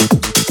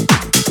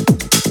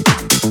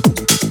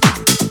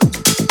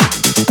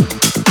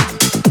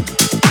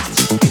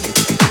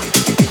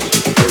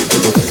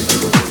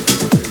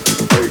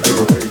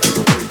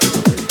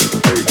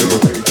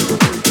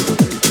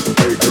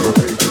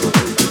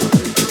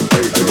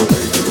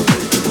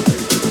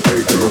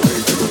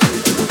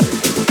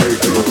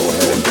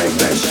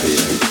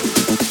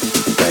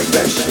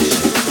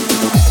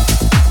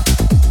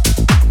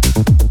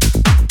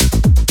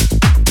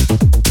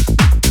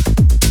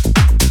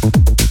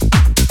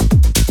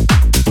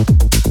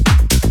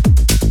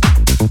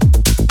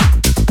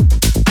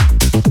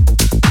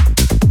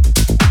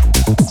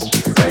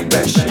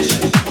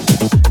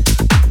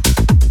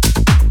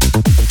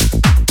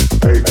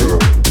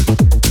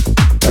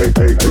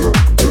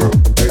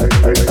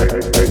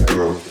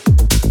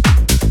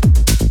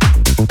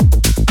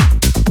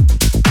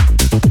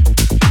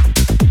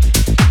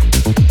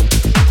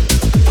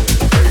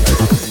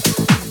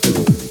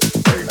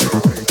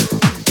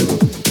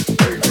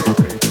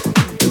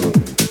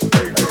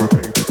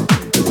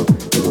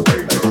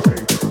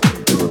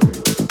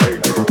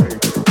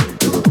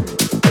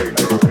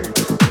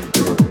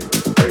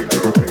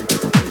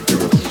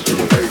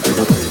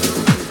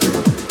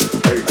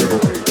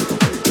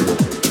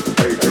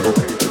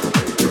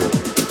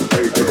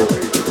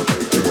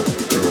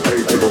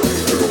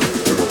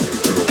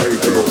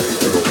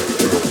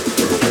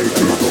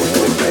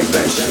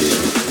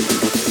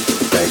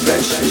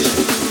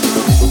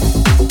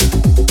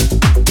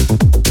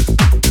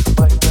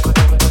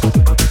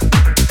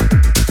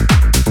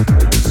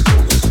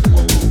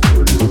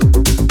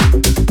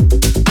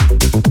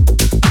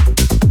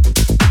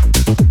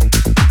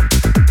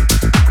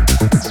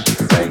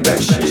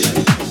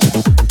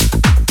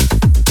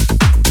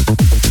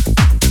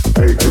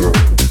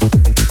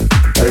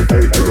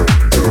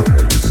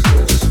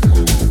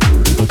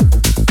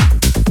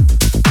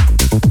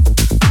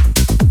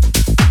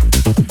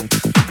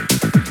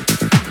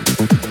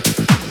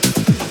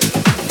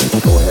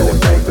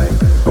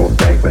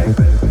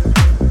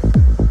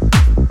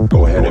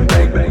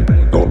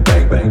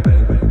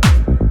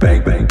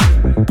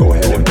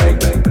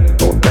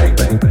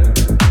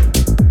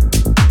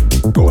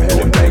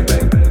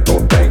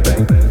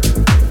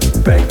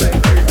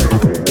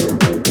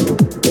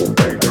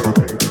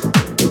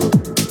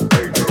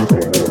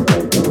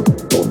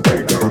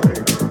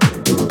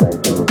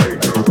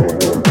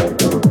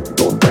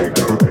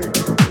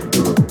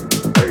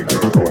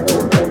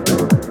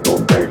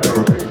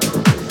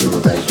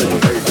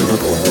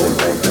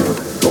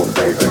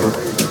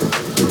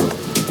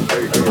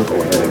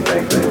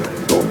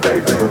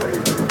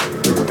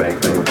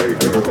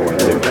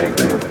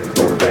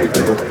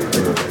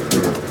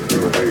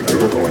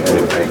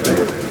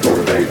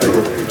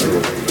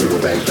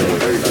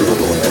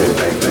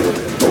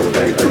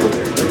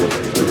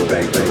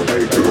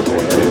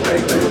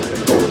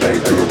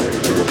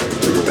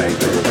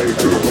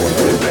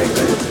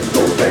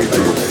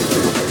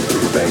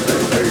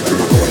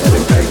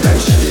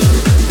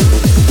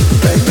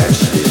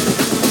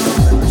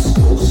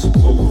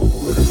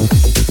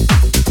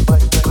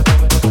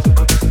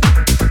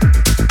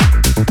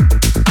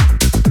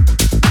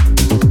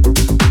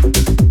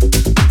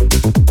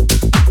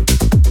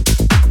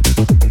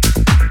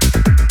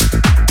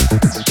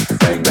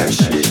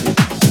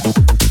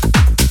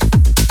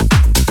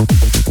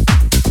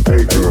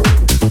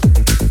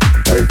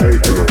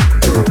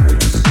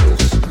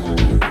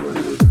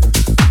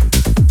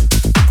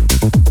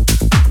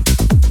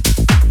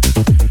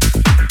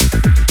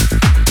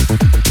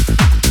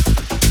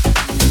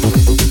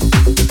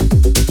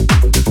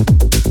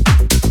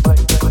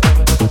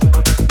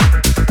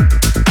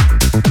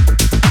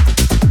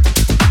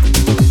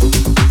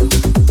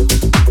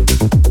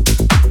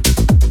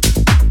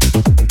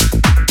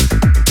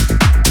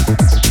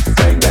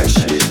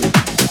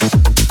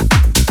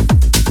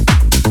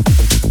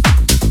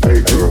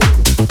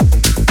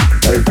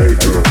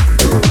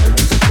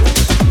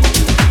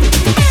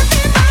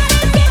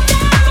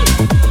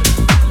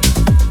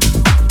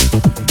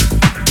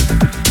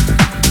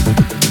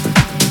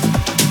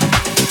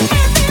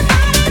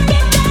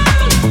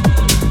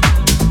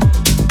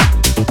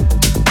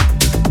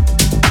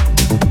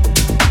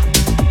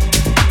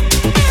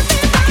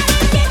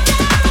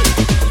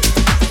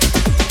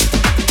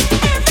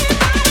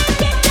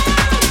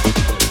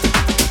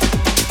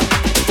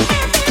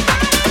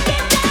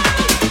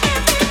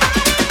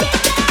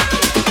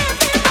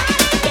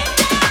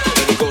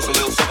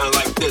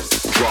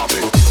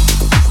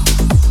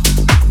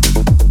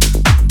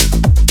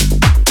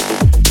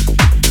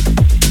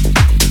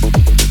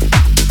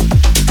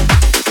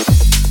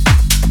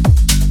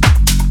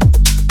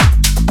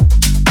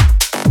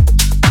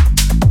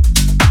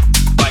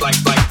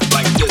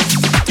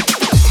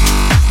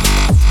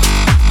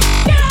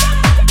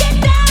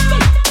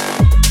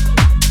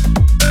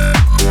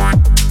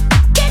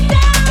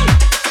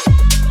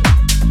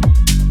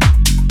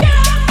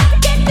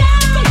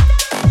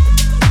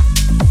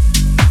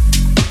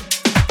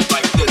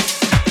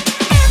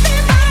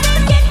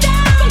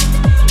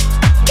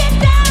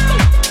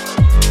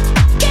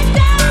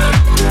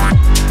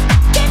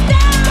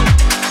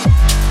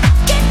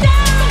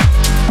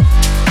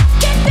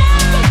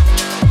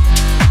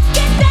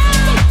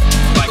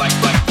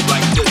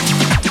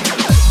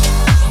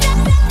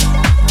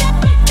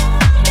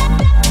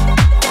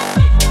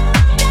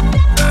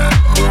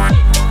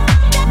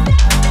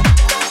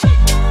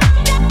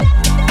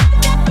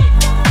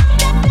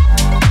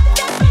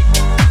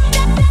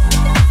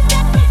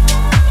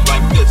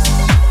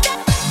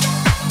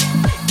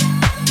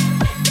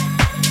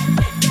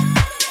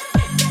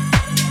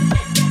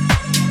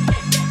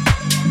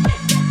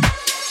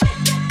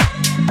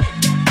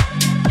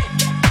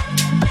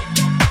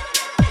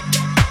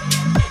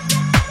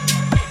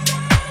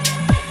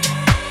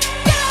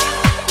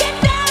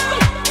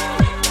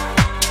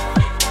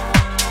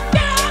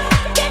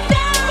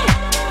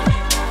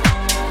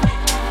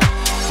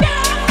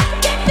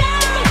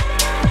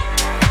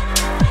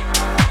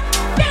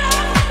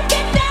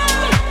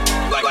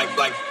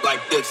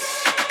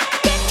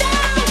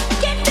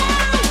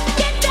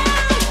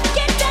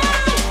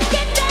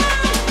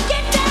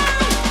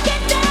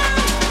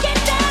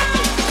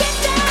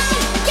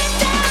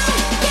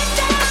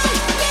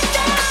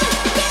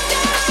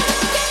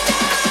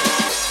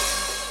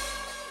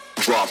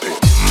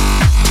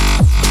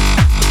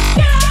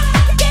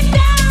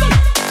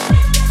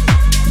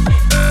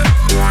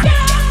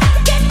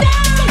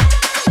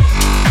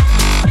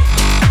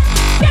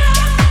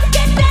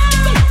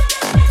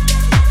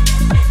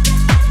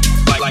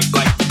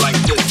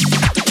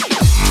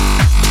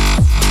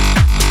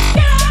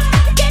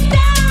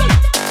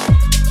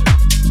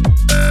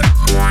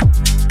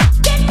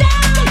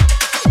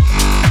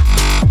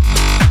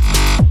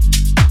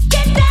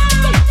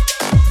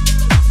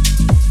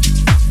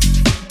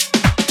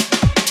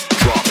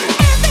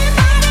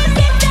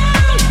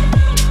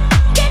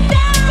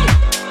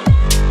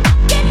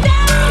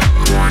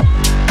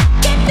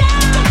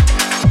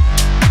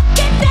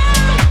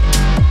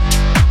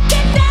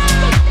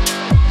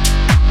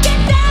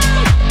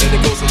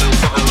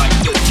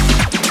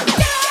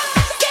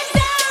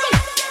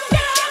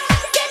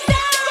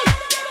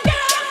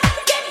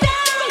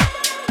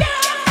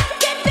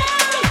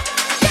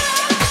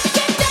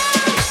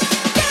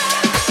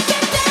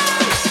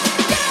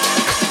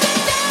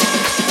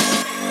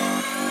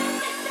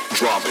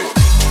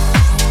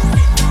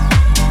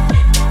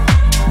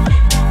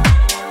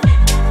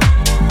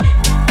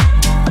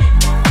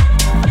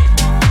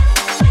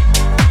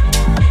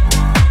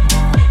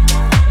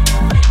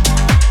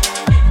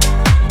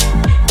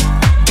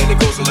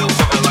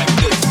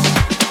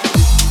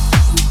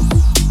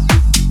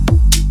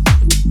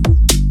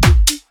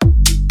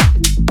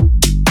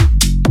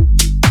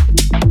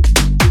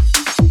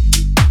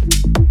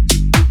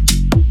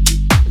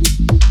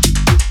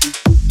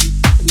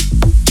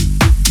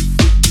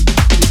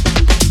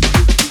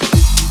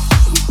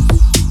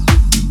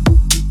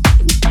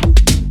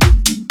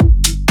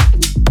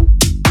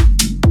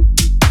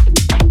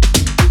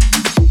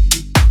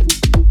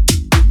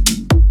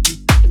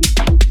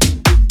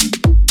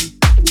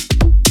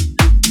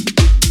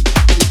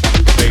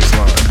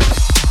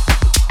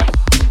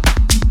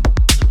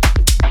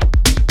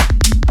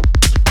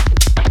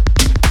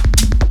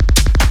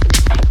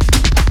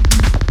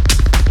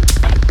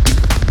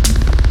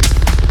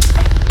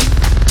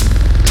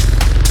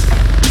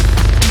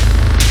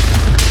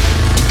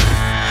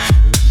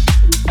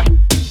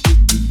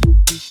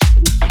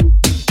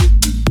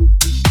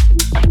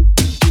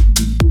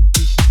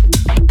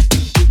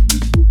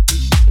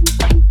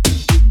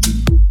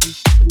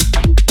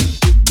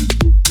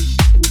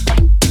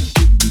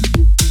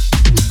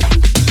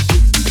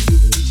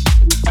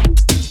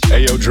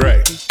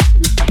 Dre.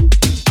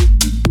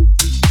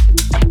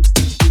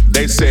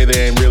 They say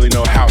there ain't really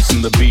no house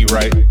in the beat,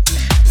 right?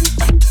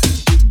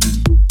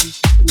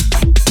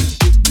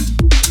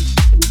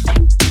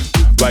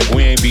 Like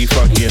we ain't be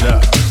funky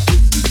enough.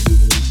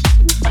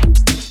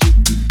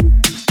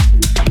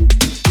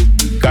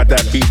 Got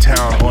that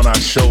B-Town on our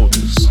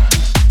shoulders.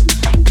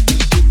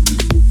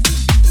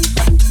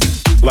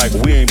 Like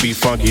we ain't be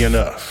funky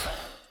enough.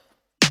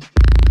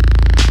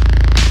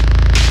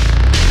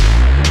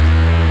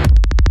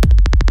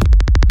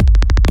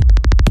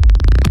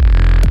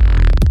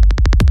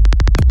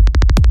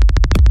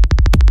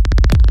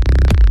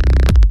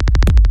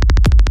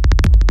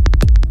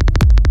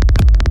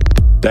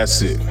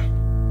 That's it.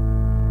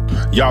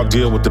 Y'all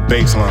deal with the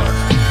bass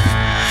line.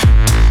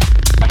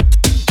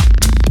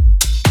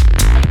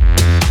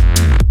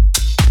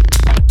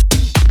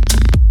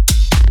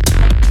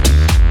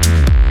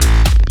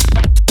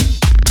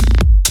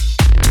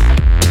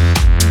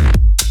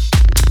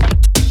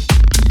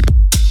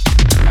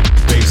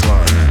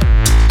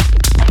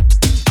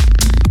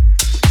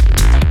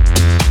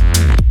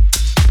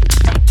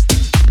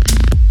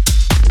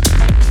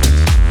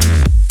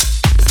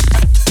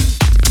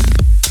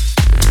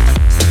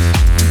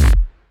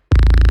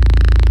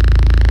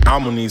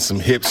 I'm gonna need some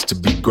hips to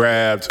be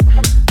grabbed.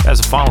 That's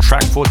a final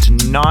track for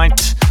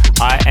tonight.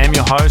 I am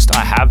your host. I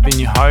have been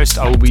your host.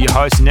 I will be your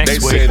host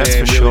next week. That's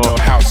for sure.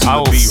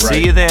 I will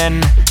see you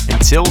then.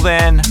 Until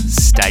then,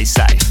 stay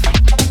safe.